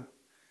 can't you?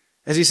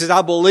 As he says,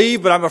 I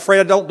believe, but I'm afraid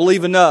I don't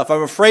believe enough.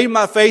 I'm afraid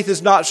my faith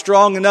is not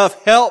strong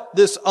enough. Help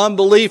this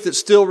unbelief that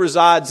still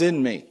resides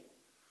in me.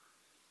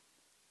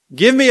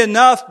 Give me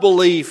enough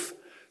belief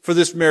for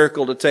this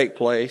miracle to take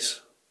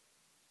place.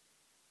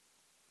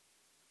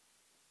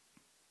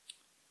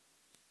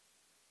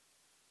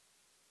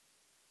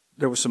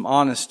 There was some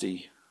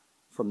honesty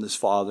from this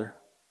father,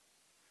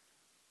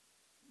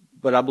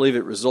 but I believe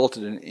it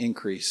resulted in an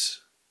increase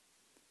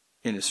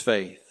in his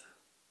faith.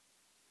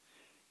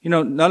 You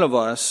know, none of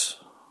us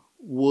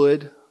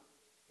would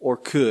or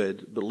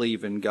could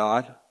believe in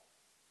God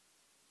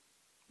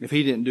if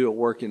he didn't do a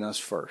work in us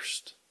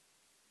first.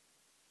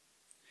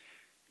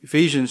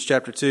 Ephesians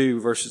chapter 2,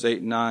 verses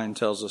 8 and 9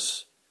 tells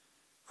us,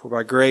 for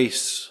by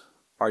grace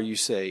are you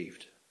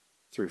saved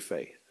through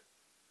faith,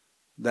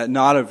 that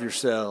not of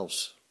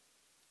yourselves,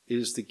 it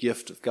is the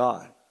gift of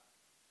God,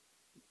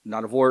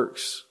 not of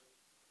works,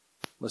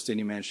 lest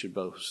any man should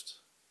boast.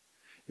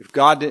 If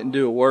God didn't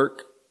do a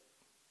work,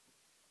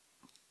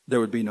 there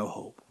would be no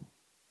hope.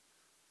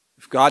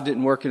 If God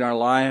didn't work in our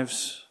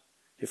lives,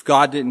 if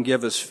God didn't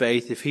give us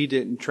faith, if he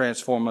didn't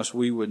transform us,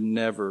 we would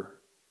never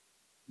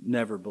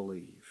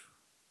believe.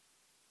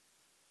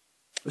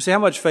 You see how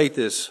much faith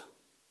is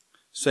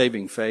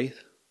saving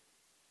faith?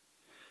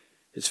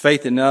 It's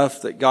faith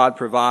enough that God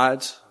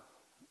provides.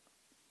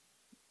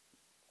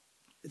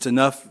 It's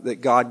enough that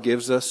God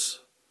gives us.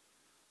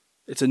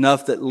 It's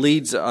enough that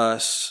leads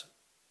us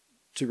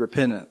to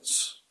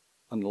repentance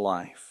unto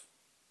life.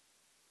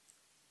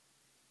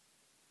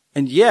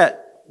 And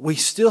yet, we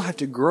still have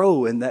to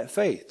grow in that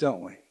faith,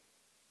 don't we?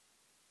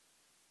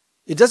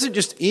 It doesn't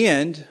just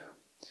end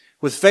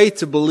with faith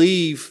to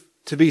believe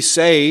to be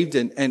saved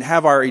and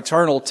have our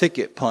eternal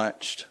ticket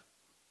punched.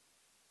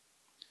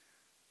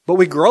 But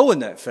we grow in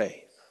that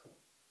faith.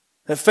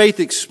 That faith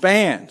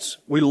expands.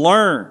 We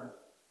learn.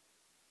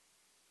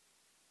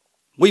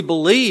 We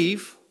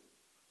believe,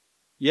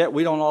 yet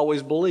we don't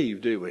always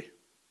believe, do we?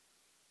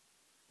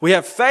 We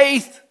have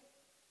faith,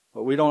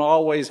 but we don't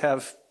always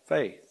have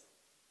faith.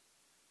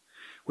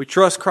 We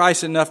trust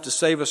Christ enough to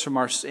save us from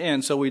our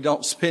sin so we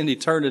don't spend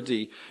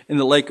eternity in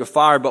the lake of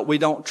fire, but we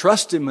don't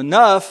trust him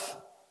enough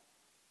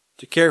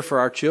to care for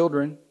our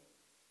children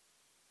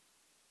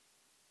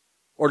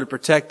or to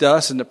protect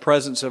us in the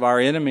presence of our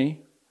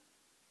enemy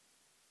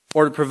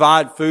or to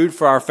provide food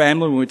for our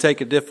family when we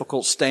take a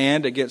difficult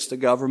stand against the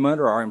government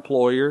or our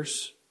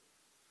employers,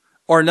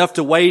 or enough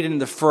to wade in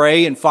the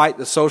fray and fight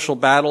the social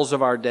battles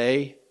of our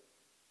day.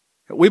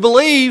 We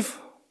believe,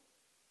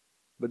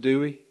 but do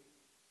we?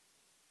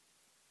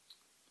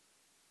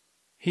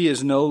 He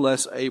is no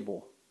less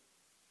able,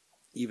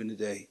 even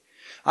today.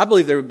 I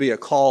believe there would be a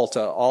call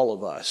to all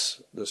of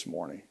us this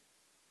morning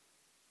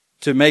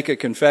to make a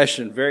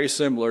confession very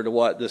similar to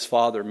what this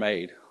father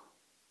made.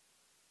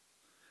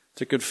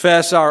 To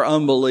confess our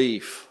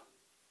unbelief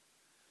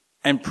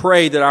and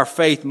pray that our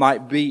faith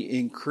might be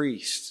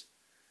increased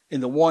in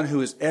the one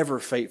who is ever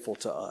faithful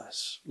to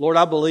us. Lord,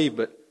 I believe,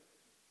 but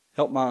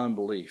help my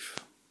unbelief.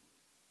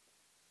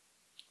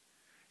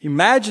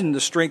 Imagine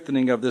the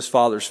strengthening of this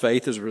father's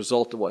faith as a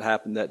result of what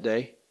happened that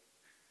day.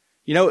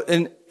 You know,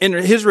 in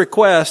his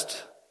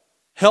request,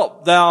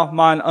 help thou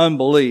mine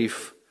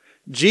unbelief,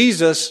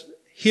 Jesus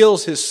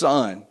heals his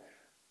son.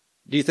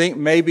 Do you think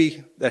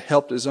maybe that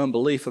helped his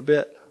unbelief a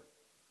bit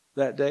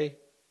that day?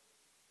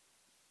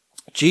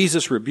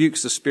 Jesus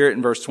rebukes the spirit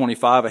in verse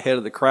 25 ahead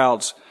of the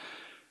crowd's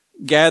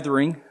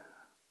gathering.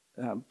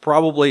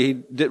 Probably he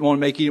didn't want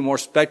to make any more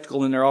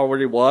spectacle than there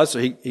already was. So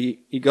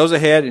he goes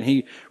ahead and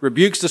he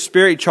rebukes the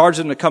spirit. He charges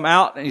him to come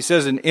out, and he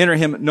says, and enter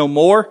him no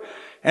more.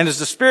 And as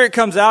the spirit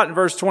comes out in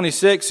verse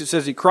 26, it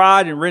says he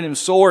cried and rent him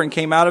sore and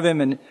came out of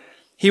him, and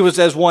he was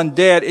as one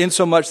dead,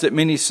 insomuch that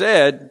many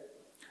said,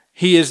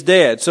 he is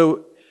dead.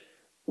 So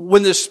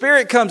when the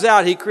spirit comes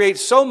out, he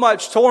creates so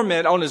much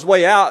torment on his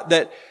way out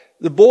that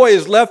the boy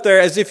is left there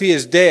as if he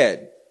is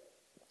dead.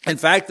 In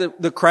fact,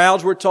 the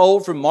crowds were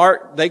told from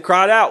Mark, they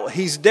cried out,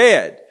 he's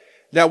dead.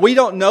 Now, we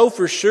don't know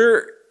for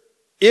sure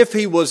if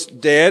he was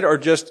dead or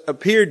just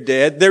appeared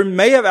dead. There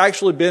may have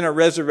actually been a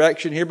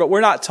resurrection here, but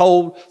we're not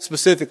told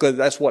specifically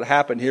that's what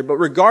happened here. But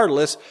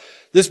regardless,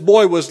 this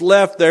boy was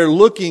left there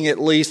looking at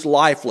least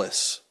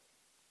lifeless.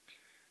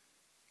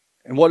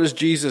 And what does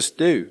Jesus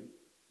do?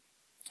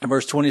 In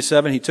verse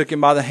 27, he took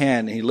him by the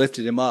hand and he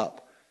lifted him up.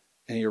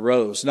 And he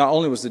arose. Not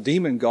only was the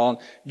demon gone,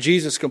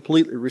 Jesus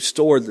completely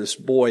restored this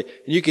boy.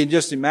 And you can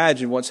just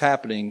imagine what's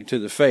happening to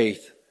the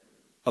faith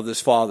of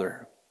this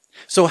father.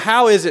 So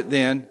how is it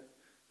then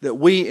that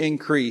we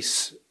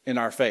increase in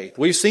our faith?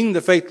 We've seen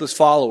the faithless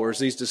followers,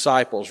 these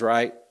disciples,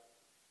 right?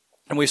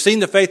 And we've seen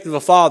the faith of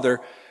the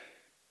father.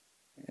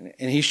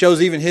 And he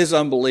shows even his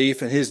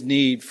unbelief and his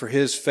need for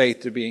his faith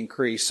to be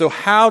increased. So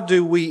how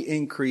do we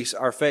increase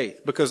our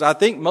faith? Because I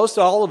think most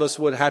all of us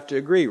would have to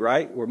agree,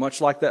 right? We're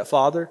much like that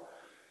father.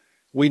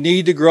 We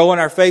need to grow in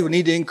our faith. We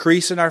need to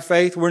increase in our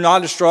faith. We're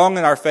not as strong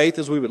in our faith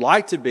as we would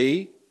like to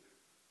be.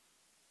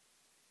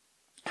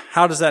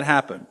 How does that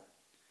happen?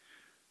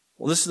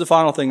 Well, this is the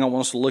final thing I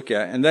want us to look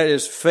at, and that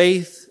is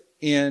faith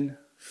in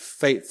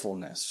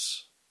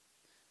faithfulness.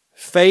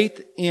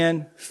 Faith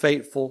in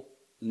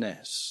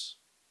faithfulness.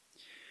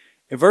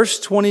 In verse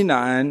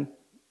 29,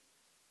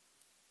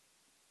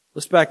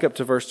 let's back up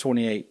to verse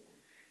 28.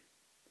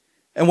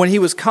 And when he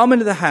was come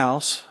into the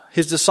house,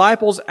 his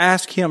disciples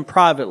asked him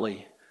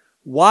privately,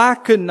 why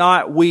could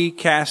not we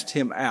cast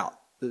him out?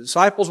 The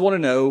disciples want to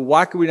know,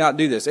 why could we not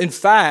do this? In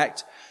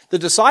fact, the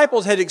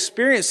disciples had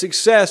experienced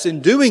success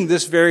in doing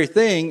this very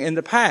thing in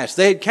the past.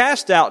 They had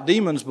cast out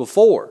demons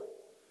before.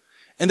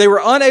 And they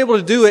were unable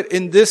to do it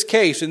in this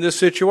case, in this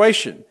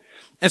situation.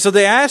 And so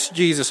they asked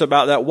Jesus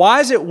about that. Why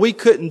is it we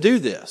couldn't do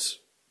this?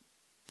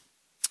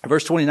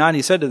 Verse 29,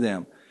 he said to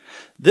them,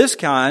 this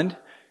kind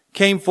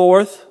can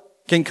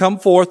come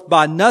forth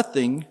by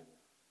nothing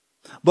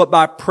but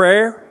by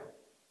prayer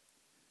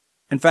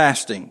and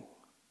fasting.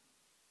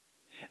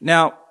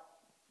 Now,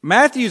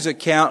 Matthew's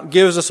account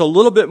gives us a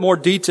little bit more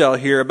detail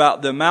here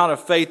about the amount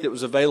of faith that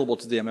was available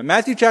to them. In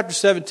Matthew chapter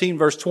 17,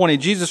 verse 20,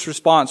 Jesus'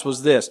 response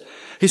was this.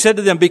 He said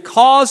to them,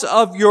 because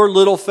of your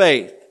little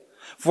faith,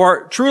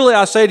 for truly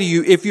I say to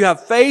you, if you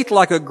have faith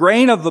like a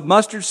grain of a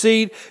mustard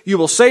seed, you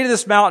will say to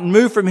this mountain,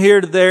 move from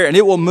here to there, and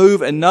it will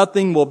move, and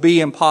nothing will be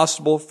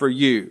impossible for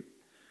you.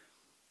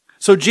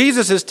 So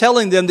Jesus is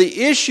telling them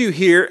the issue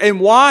here, and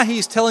why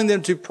he's telling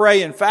them to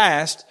pray and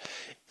fast.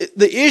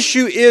 The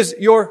issue is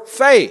your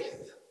faith.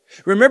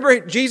 Remember,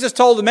 Jesus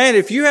told the man,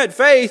 if you had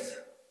faith,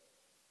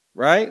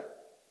 right?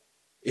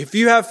 If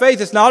you have faith,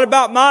 it's not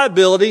about my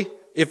ability.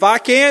 If I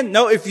can,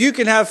 no, if you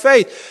can have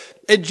faith.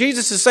 And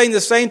Jesus is saying the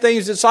same thing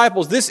as the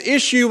disciples. This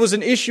issue was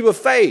an issue of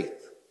faith.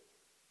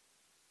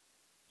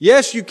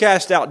 Yes, you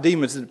cast out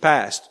demons in the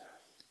past,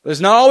 but it's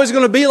not always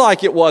going to be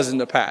like it was in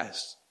the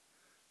past.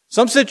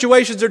 Some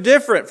situations are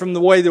different from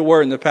the way they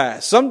were in the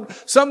past. Some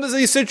of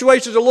these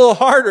situations are a little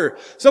harder.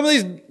 Some of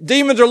these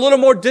demons are a little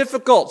more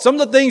difficult. Some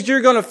of the things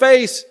you're going to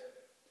face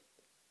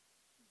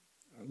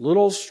are a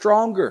little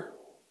stronger,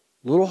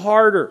 a little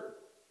harder.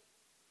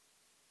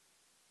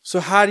 So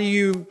how do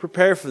you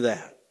prepare for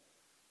that?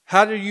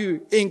 How do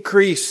you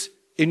increase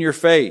in your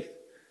faith?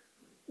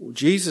 Well,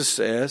 Jesus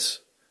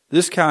says,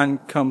 this kind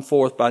come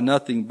forth by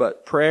nothing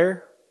but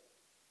prayer,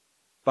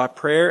 by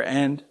prayer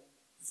and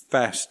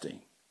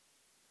fasting.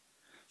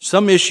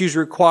 Some issues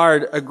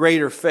required a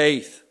greater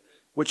faith,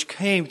 which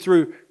came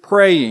through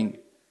praying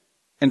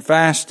and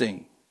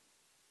fasting.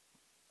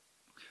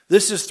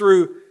 This is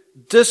through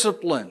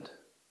disciplined,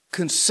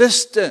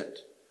 consistent,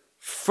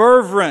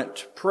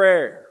 fervent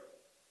prayer,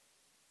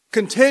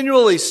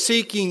 continually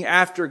seeking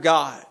after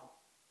God.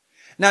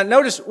 Now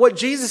notice what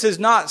Jesus is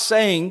not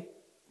saying.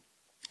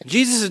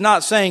 Jesus is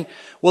not saying,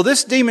 well,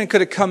 this demon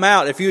could have come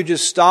out if you had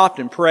just stopped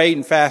and prayed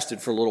and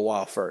fasted for a little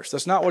while first.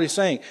 That's not what he's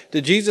saying.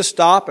 Did Jesus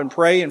stop and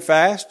pray and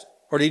fast?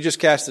 Or did he just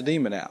cast the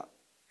demon out?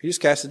 He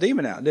just cast the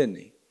demon out, didn't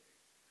he?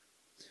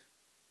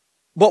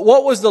 But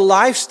what was the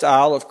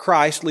lifestyle of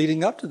Christ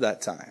leading up to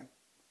that time?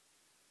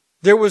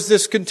 There was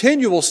this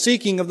continual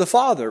seeking of the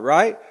Father,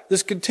 right?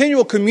 This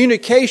continual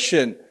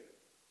communication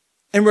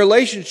and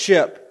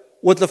relationship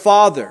with the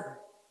Father.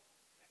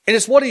 And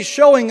it's what he's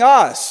showing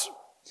us.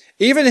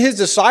 Even his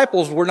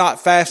disciples were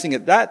not fasting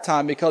at that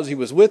time because he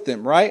was with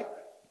them, right?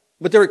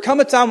 But there would come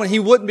a time when he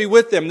wouldn't be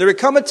with them. There would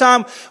come a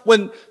time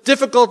when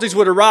difficulties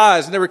would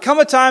arise. And there would come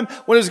a time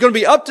when it was going to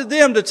be up to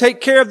them to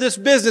take care of this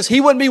business. He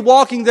wouldn't be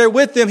walking there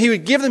with them. He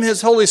would give them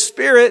his Holy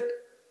Spirit.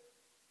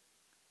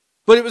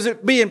 But it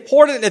would be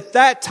important at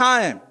that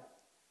time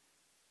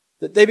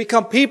that they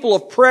become people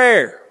of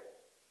prayer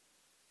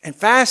and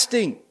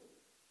fasting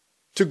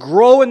to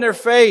grow in their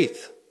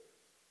faith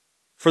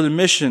for the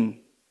mission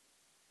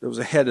that was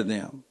ahead of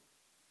them.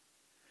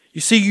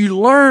 You see, you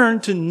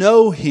learn to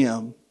know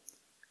Him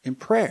in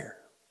prayer.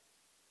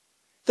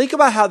 Think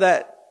about how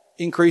that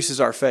increases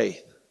our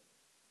faith.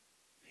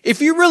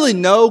 If you really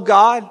know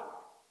God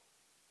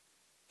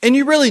and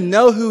you really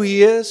know who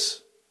He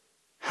is,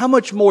 how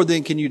much more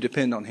then can you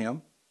depend on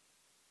Him?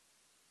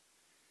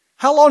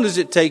 How long does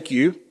it take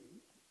you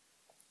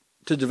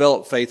to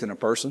develop faith in a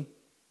person?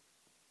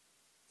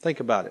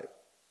 Think about it.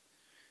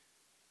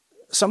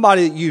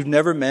 Somebody that you've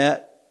never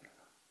met,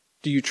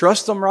 do you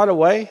trust them right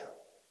away?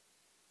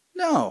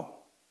 No.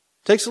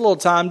 It takes a little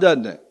time,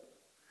 doesn't it?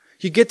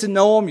 You get to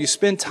know them, you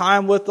spend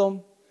time with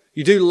them,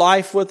 you do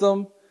life with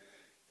them,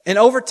 and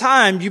over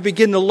time you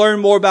begin to learn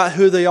more about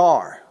who they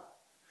are.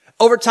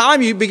 Over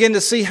time you begin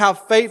to see how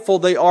faithful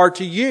they are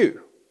to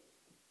you.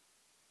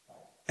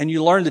 And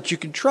you learn that you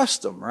can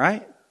trust them,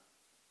 right?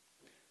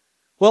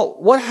 Well,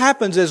 what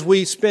happens as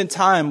we spend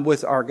time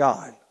with our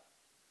God?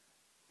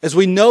 As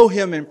we know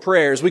Him in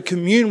prayer, as we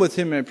commune with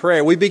Him in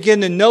prayer, we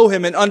begin to know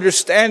Him and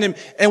understand Him,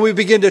 and we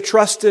begin to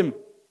trust Him.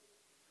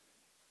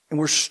 And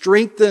we're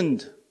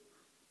strengthened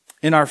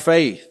in our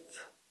faith.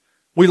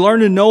 We learn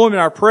to know Him in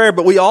our prayer,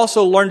 but we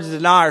also learn to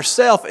deny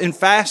ourselves in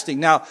fasting.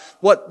 Now,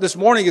 what this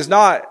morning is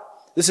not,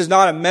 this is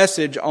not a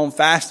message on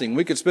fasting.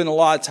 We could spend a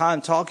lot of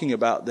time talking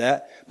about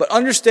that, but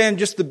understand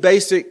just the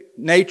basic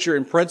nature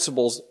and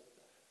principles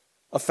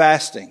of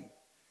fasting.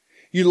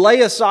 You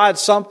lay aside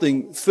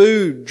something,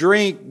 food,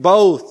 drink,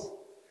 both.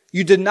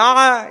 You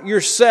deny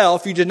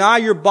yourself, you deny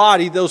your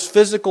body those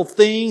physical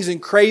things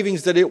and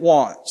cravings that it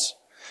wants.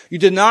 You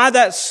deny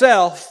that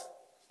self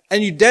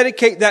and you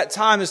dedicate that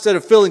time, instead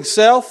of feeling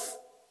self,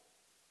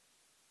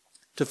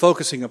 to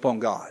focusing upon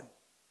God.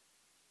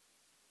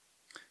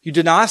 You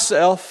deny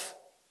self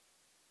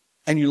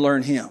and you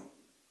learn Him.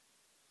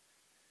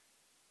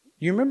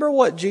 You remember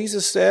what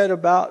Jesus said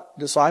about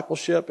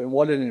discipleship and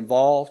what it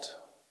involved?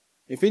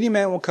 If any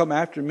man will come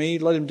after me,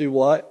 let him do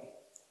what?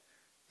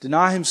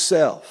 Deny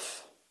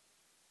himself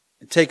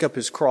and take up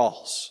his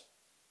cross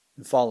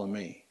and follow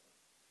me.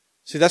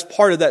 See, that's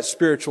part of that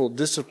spiritual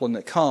discipline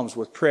that comes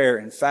with prayer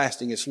and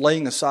fasting. It's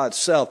laying aside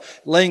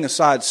self, laying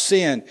aside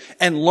sin,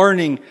 and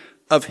learning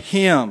of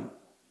Him.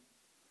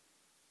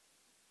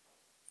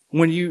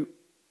 When you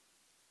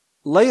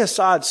lay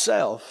aside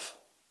self,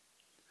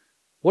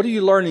 what are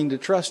you learning to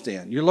trust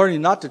in? You're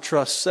learning not to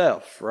trust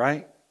self,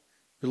 right?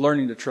 You're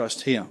learning to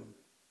trust Him.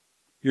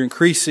 You're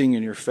increasing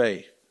in your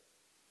faith.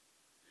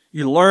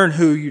 You learn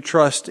who you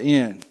trust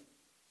in.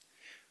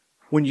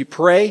 When you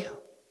pray,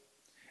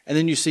 and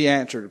then you see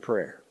answer to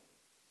prayer.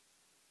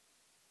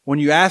 When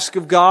you ask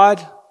of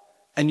God,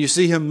 and you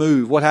see Him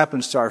move, what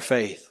happens to our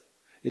faith?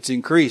 It's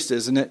increased,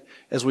 isn't it?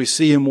 As we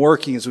see Him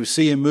working, as we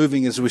see Him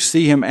moving, as we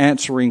see Him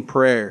answering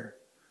prayer.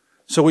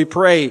 So we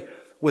pray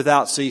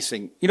without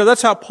ceasing. You know,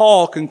 that's how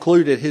Paul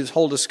concluded his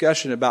whole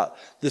discussion about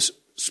this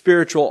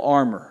spiritual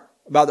armor,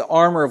 about the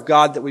armor of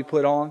God that we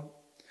put on.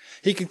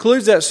 He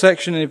concludes that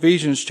section in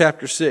Ephesians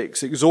chapter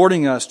 6,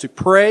 exhorting us to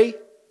pray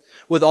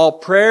with all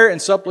prayer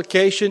and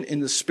supplication in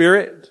the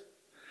Spirit,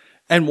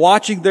 and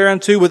watching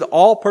thereunto with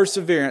all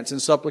perseverance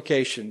and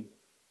supplication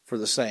for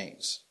the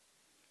saints.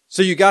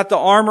 So you got the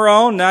armor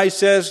on. Now he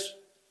says,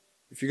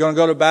 if you're going to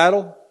go to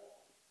battle,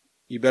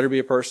 you better be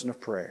a person of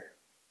prayer.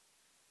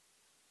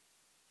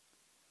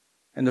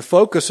 And the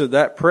focus of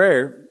that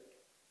prayer,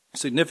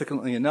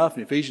 significantly enough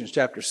in Ephesians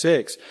chapter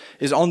 6,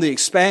 is on the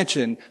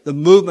expansion, the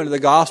movement of the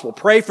gospel.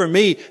 Pray for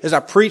me as I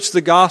preach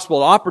the gospel,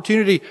 the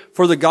opportunity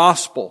for the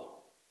gospel.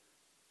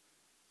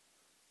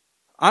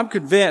 I'm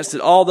convinced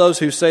that all those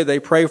who say they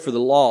pray for the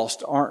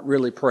lost aren't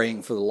really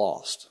praying for the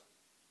lost.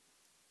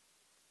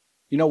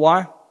 You know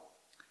why?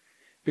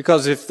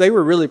 Because if they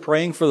were really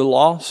praying for the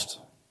lost,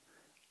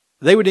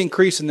 they would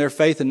increase in their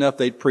faith enough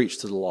they'd preach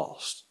to the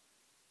lost.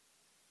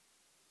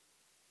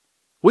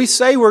 We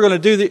say we're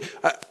going to do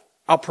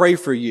I'll pray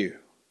for you.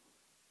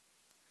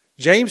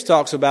 James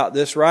talks about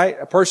this, right?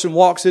 A person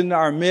walks into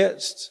our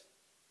midst.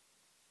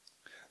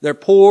 They're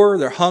poor,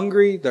 they're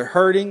hungry, they're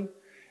hurting,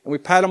 and we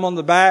pat them on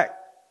the back.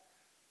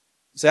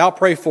 Say, I'll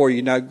pray for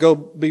you. Now go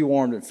be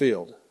warmed and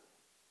filled.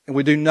 And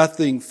we do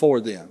nothing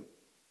for them.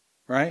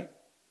 Right?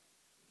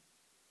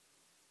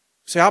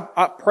 Say,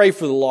 I pray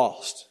for the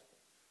lost.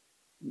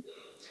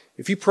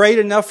 If you prayed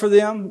enough for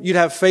them, you'd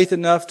have faith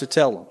enough to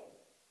tell them.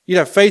 You'd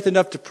have faith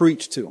enough to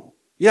preach to them.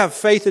 You'd have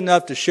faith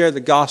enough to share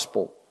the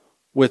gospel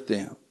with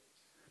them.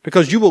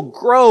 Because you will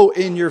grow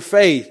in your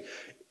faith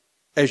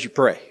as you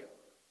pray.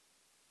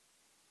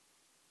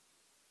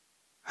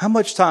 How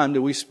much time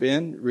do we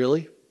spend,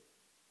 really,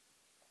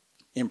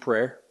 in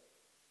prayer?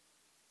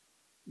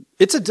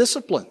 It's a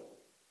discipline.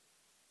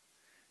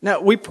 Now,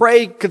 we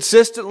pray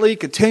consistently,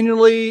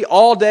 continually,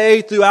 all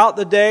day, throughout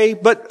the day,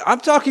 but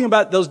I'm talking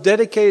about those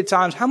dedicated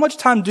times. How much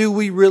time do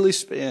we really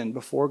spend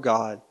before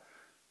God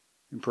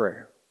in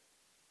prayer?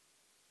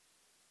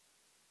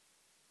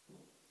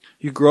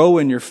 You grow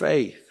in your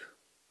faith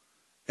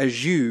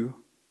as you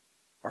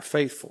are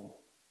faithful.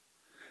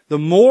 The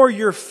more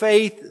your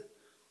faith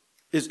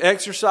is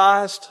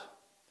exercised,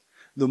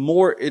 the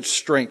more it's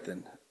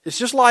strengthened. It's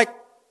just like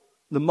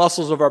the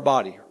muscles of our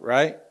body,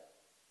 right?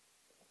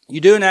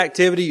 You do an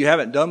activity you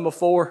haven't done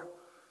before,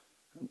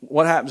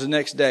 what happens the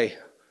next day?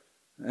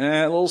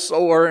 A little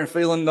sore and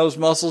feeling those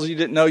muscles you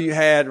didn't know you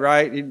had,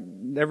 right? You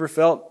never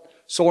felt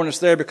soreness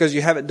there because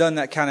you haven't done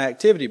that kind of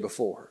activity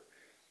before.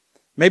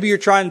 Maybe you're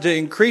trying to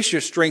increase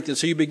your strength, and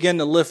so you begin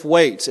to lift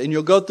weights, and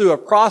you'll go through a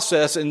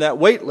process in that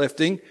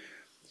weightlifting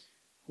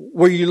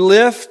where you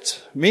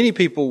lift, many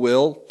people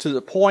will, to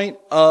the point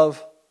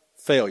of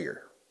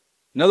failure.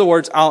 In other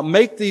words, I'll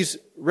make these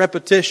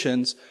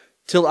repetitions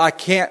till I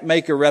can't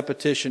make a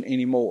repetition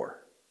anymore.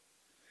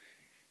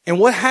 And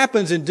what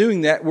happens in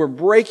doing that, we're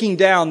breaking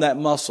down that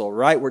muscle,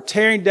 right? We're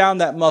tearing down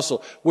that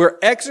muscle. We're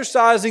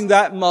exercising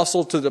that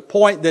muscle to the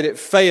point that it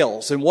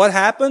fails. And what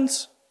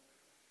happens?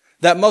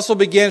 That muscle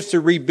begins to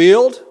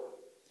rebuild.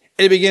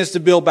 It begins to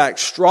build back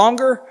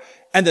stronger.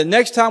 And the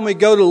next time we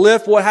go to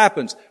lift, what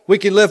happens? We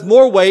can lift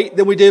more weight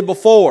than we did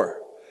before.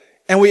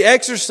 And we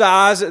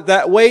exercise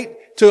that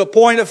weight to a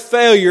point of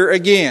failure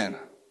again.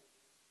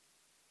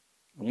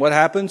 And what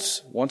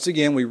happens? Once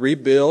again, we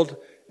rebuild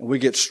and we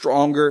get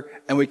stronger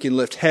and we can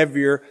lift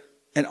heavier,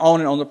 and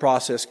on the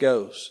process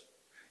goes.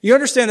 You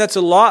understand that's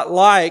a lot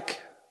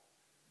like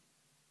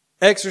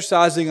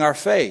exercising our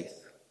faith.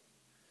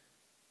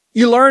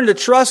 You learn to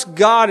trust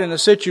God in a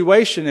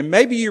situation, and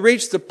maybe you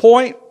reach the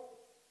point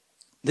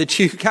that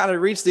you kind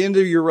of reach the end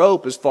of your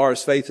rope as far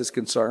as faith is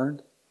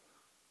concerned.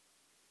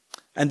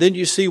 And then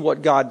you see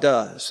what God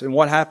does and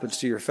what happens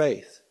to your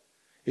faith.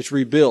 It's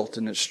rebuilt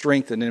and it's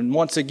strengthened. And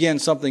once again,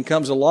 something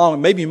comes along,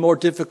 and maybe more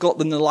difficult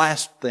than the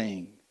last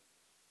thing.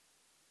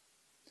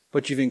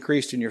 But you've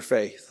increased in your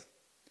faith.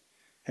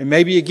 And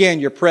maybe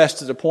again, you're pressed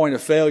to the point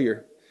of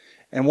failure.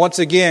 And once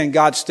again,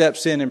 God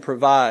steps in and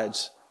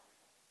provides.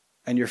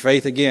 And your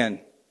faith again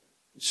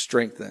is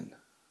strengthened.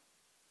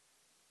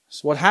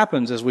 So what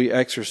happens as we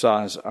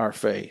exercise our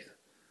faith?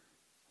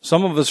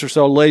 Some of us are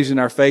so lazy in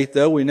our faith,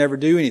 though, we never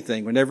do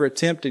anything. We never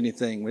attempt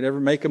anything. We never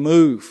make a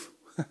move.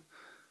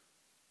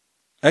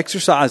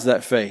 Exercise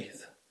that faith.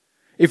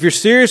 If you're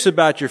serious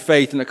about your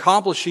faith and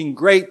accomplishing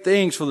great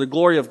things for the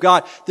glory of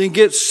God, then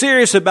get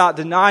serious about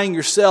denying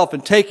yourself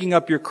and taking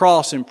up your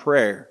cross in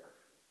prayer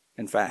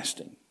and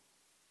fasting.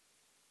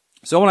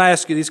 So I want to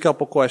ask you these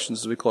couple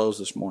questions as we close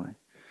this morning.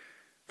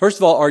 First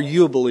of all, are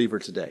you a believer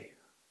today?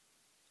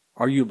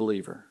 Are you a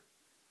believer?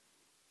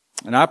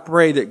 And I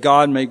pray that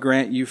God may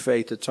grant you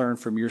faith to turn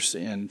from your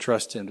sin and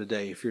trust Him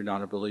today if you're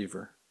not a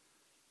believer.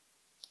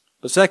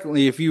 But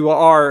secondly, if you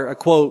are a,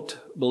 quote,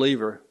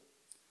 believer,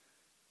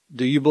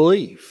 do you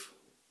believe?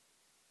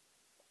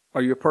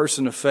 Are you a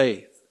person of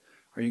faith?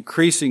 Are you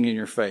increasing in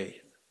your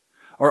faith?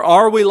 Or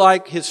are we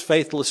like His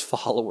faithless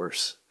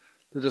followers,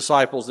 the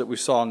disciples that we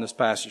saw in this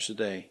passage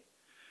today?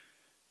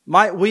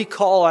 Might we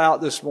call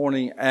out this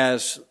morning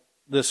as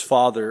this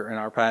father in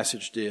our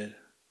passage did?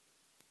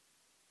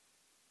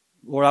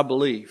 Lord, I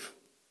believe.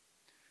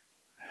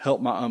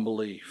 Help my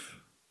unbelief.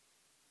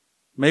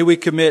 May we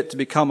commit to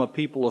become a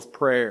people of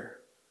prayer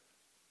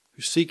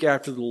who seek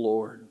after the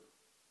Lord.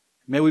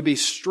 May we be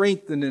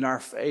strengthened in our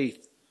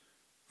faith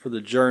for the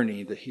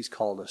journey that He's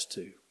called us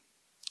to.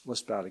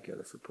 Let's bow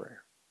together for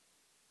prayer.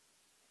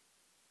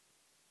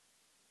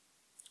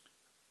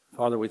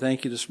 Father, we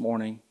thank you this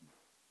morning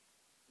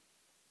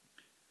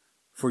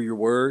for your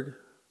word,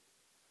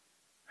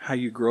 how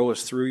you grow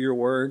us through your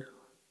word.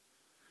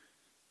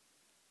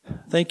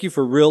 Thank you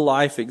for real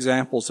life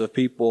examples of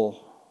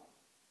people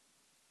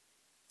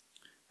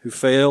who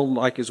fail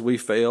like as we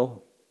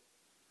fail,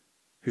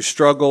 who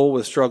struggle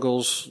with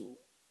struggles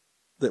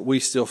that we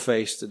still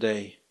face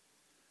today.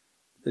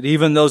 That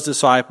even those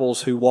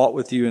disciples who walked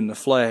with you in the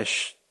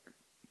flesh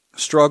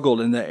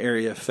struggled in that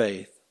area of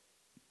faith.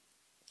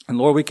 And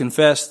Lord, we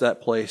confess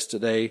that place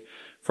today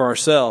for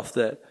ourselves,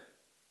 that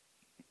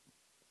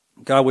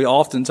God, we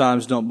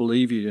oftentimes don't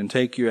believe you and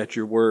take you at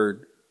your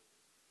word.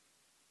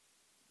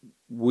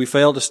 We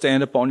fail to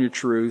stand up on your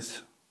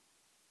truth.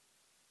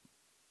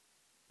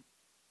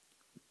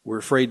 We're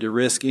afraid to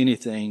risk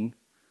anything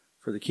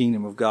for the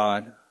kingdom of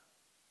God.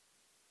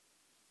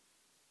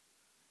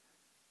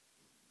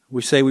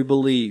 We say we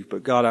believe,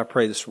 but God, I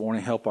pray this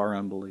morning, help our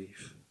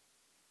unbelief.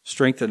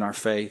 Strengthen our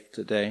faith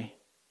today.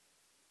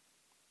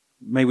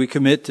 May we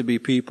commit to be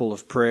people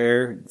of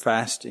prayer and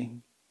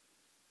fasting,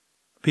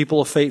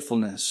 people of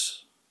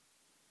faithfulness,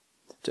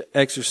 to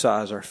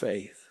exercise our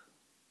faith.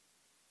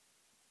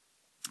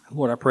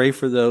 Lord, I pray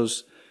for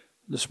those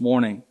this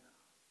morning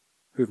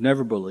who've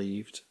never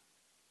believed.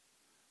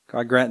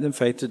 God, grant them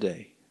faith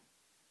today,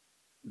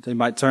 that they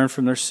might turn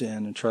from their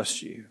sin and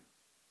trust you.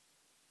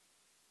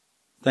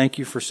 Thank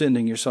you for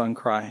sending your Son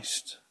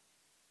Christ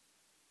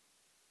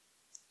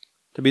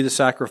to be the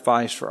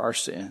sacrifice for our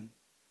sin.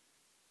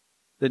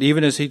 That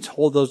even as He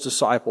told those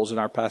disciples in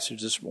our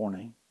passage this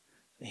morning,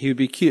 that He would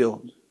be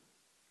killed,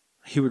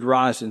 He would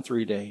rise in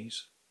 3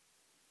 days.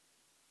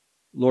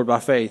 Lord, by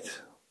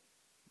faith,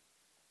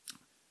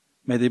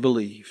 may they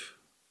believe,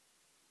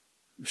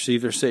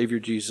 receive their Savior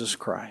Jesus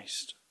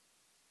Christ.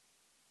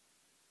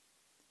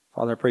 Father,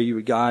 Father, I pray you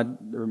would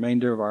guide the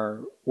remainder of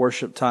our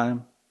worship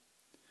time.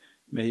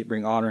 May it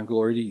bring honor and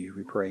glory to you,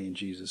 we pray in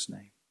Jesus'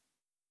 name.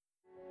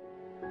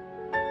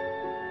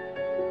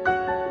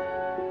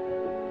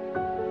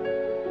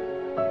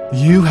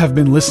 You have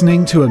been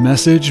listening to a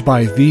message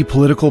by The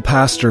Political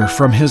Pastor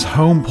from his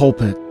home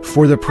pulpit.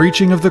 For the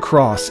preaching of the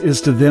cross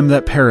is to them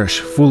that perish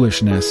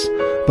foolishness,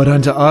 but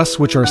unto us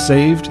which are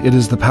saved it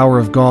is the power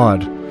of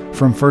God.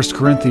 From 1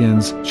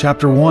 Corinthians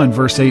chapter 1,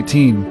 verse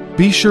 18.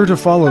 Be sure to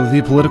follow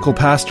The Political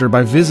Pastor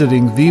by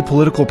visiting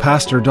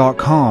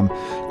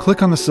thepoliticalpastor.com.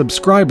 Click on the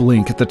subscribe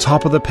link at the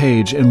top of the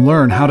page and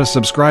learn how to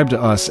subscribe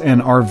to us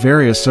and our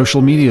various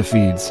social media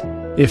feeds.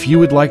 If you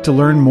would like to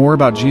learn more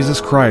about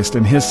Jesus Christ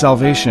and His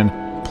salvation,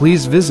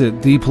 please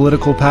visit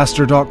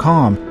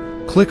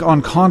thepoliticalpastor.com. Click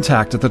on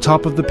Contact at the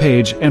top of the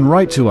page and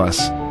write to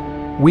us.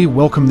 We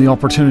welcome the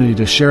opportunity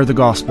to share the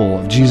gospel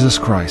of Jesus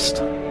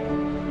Christ.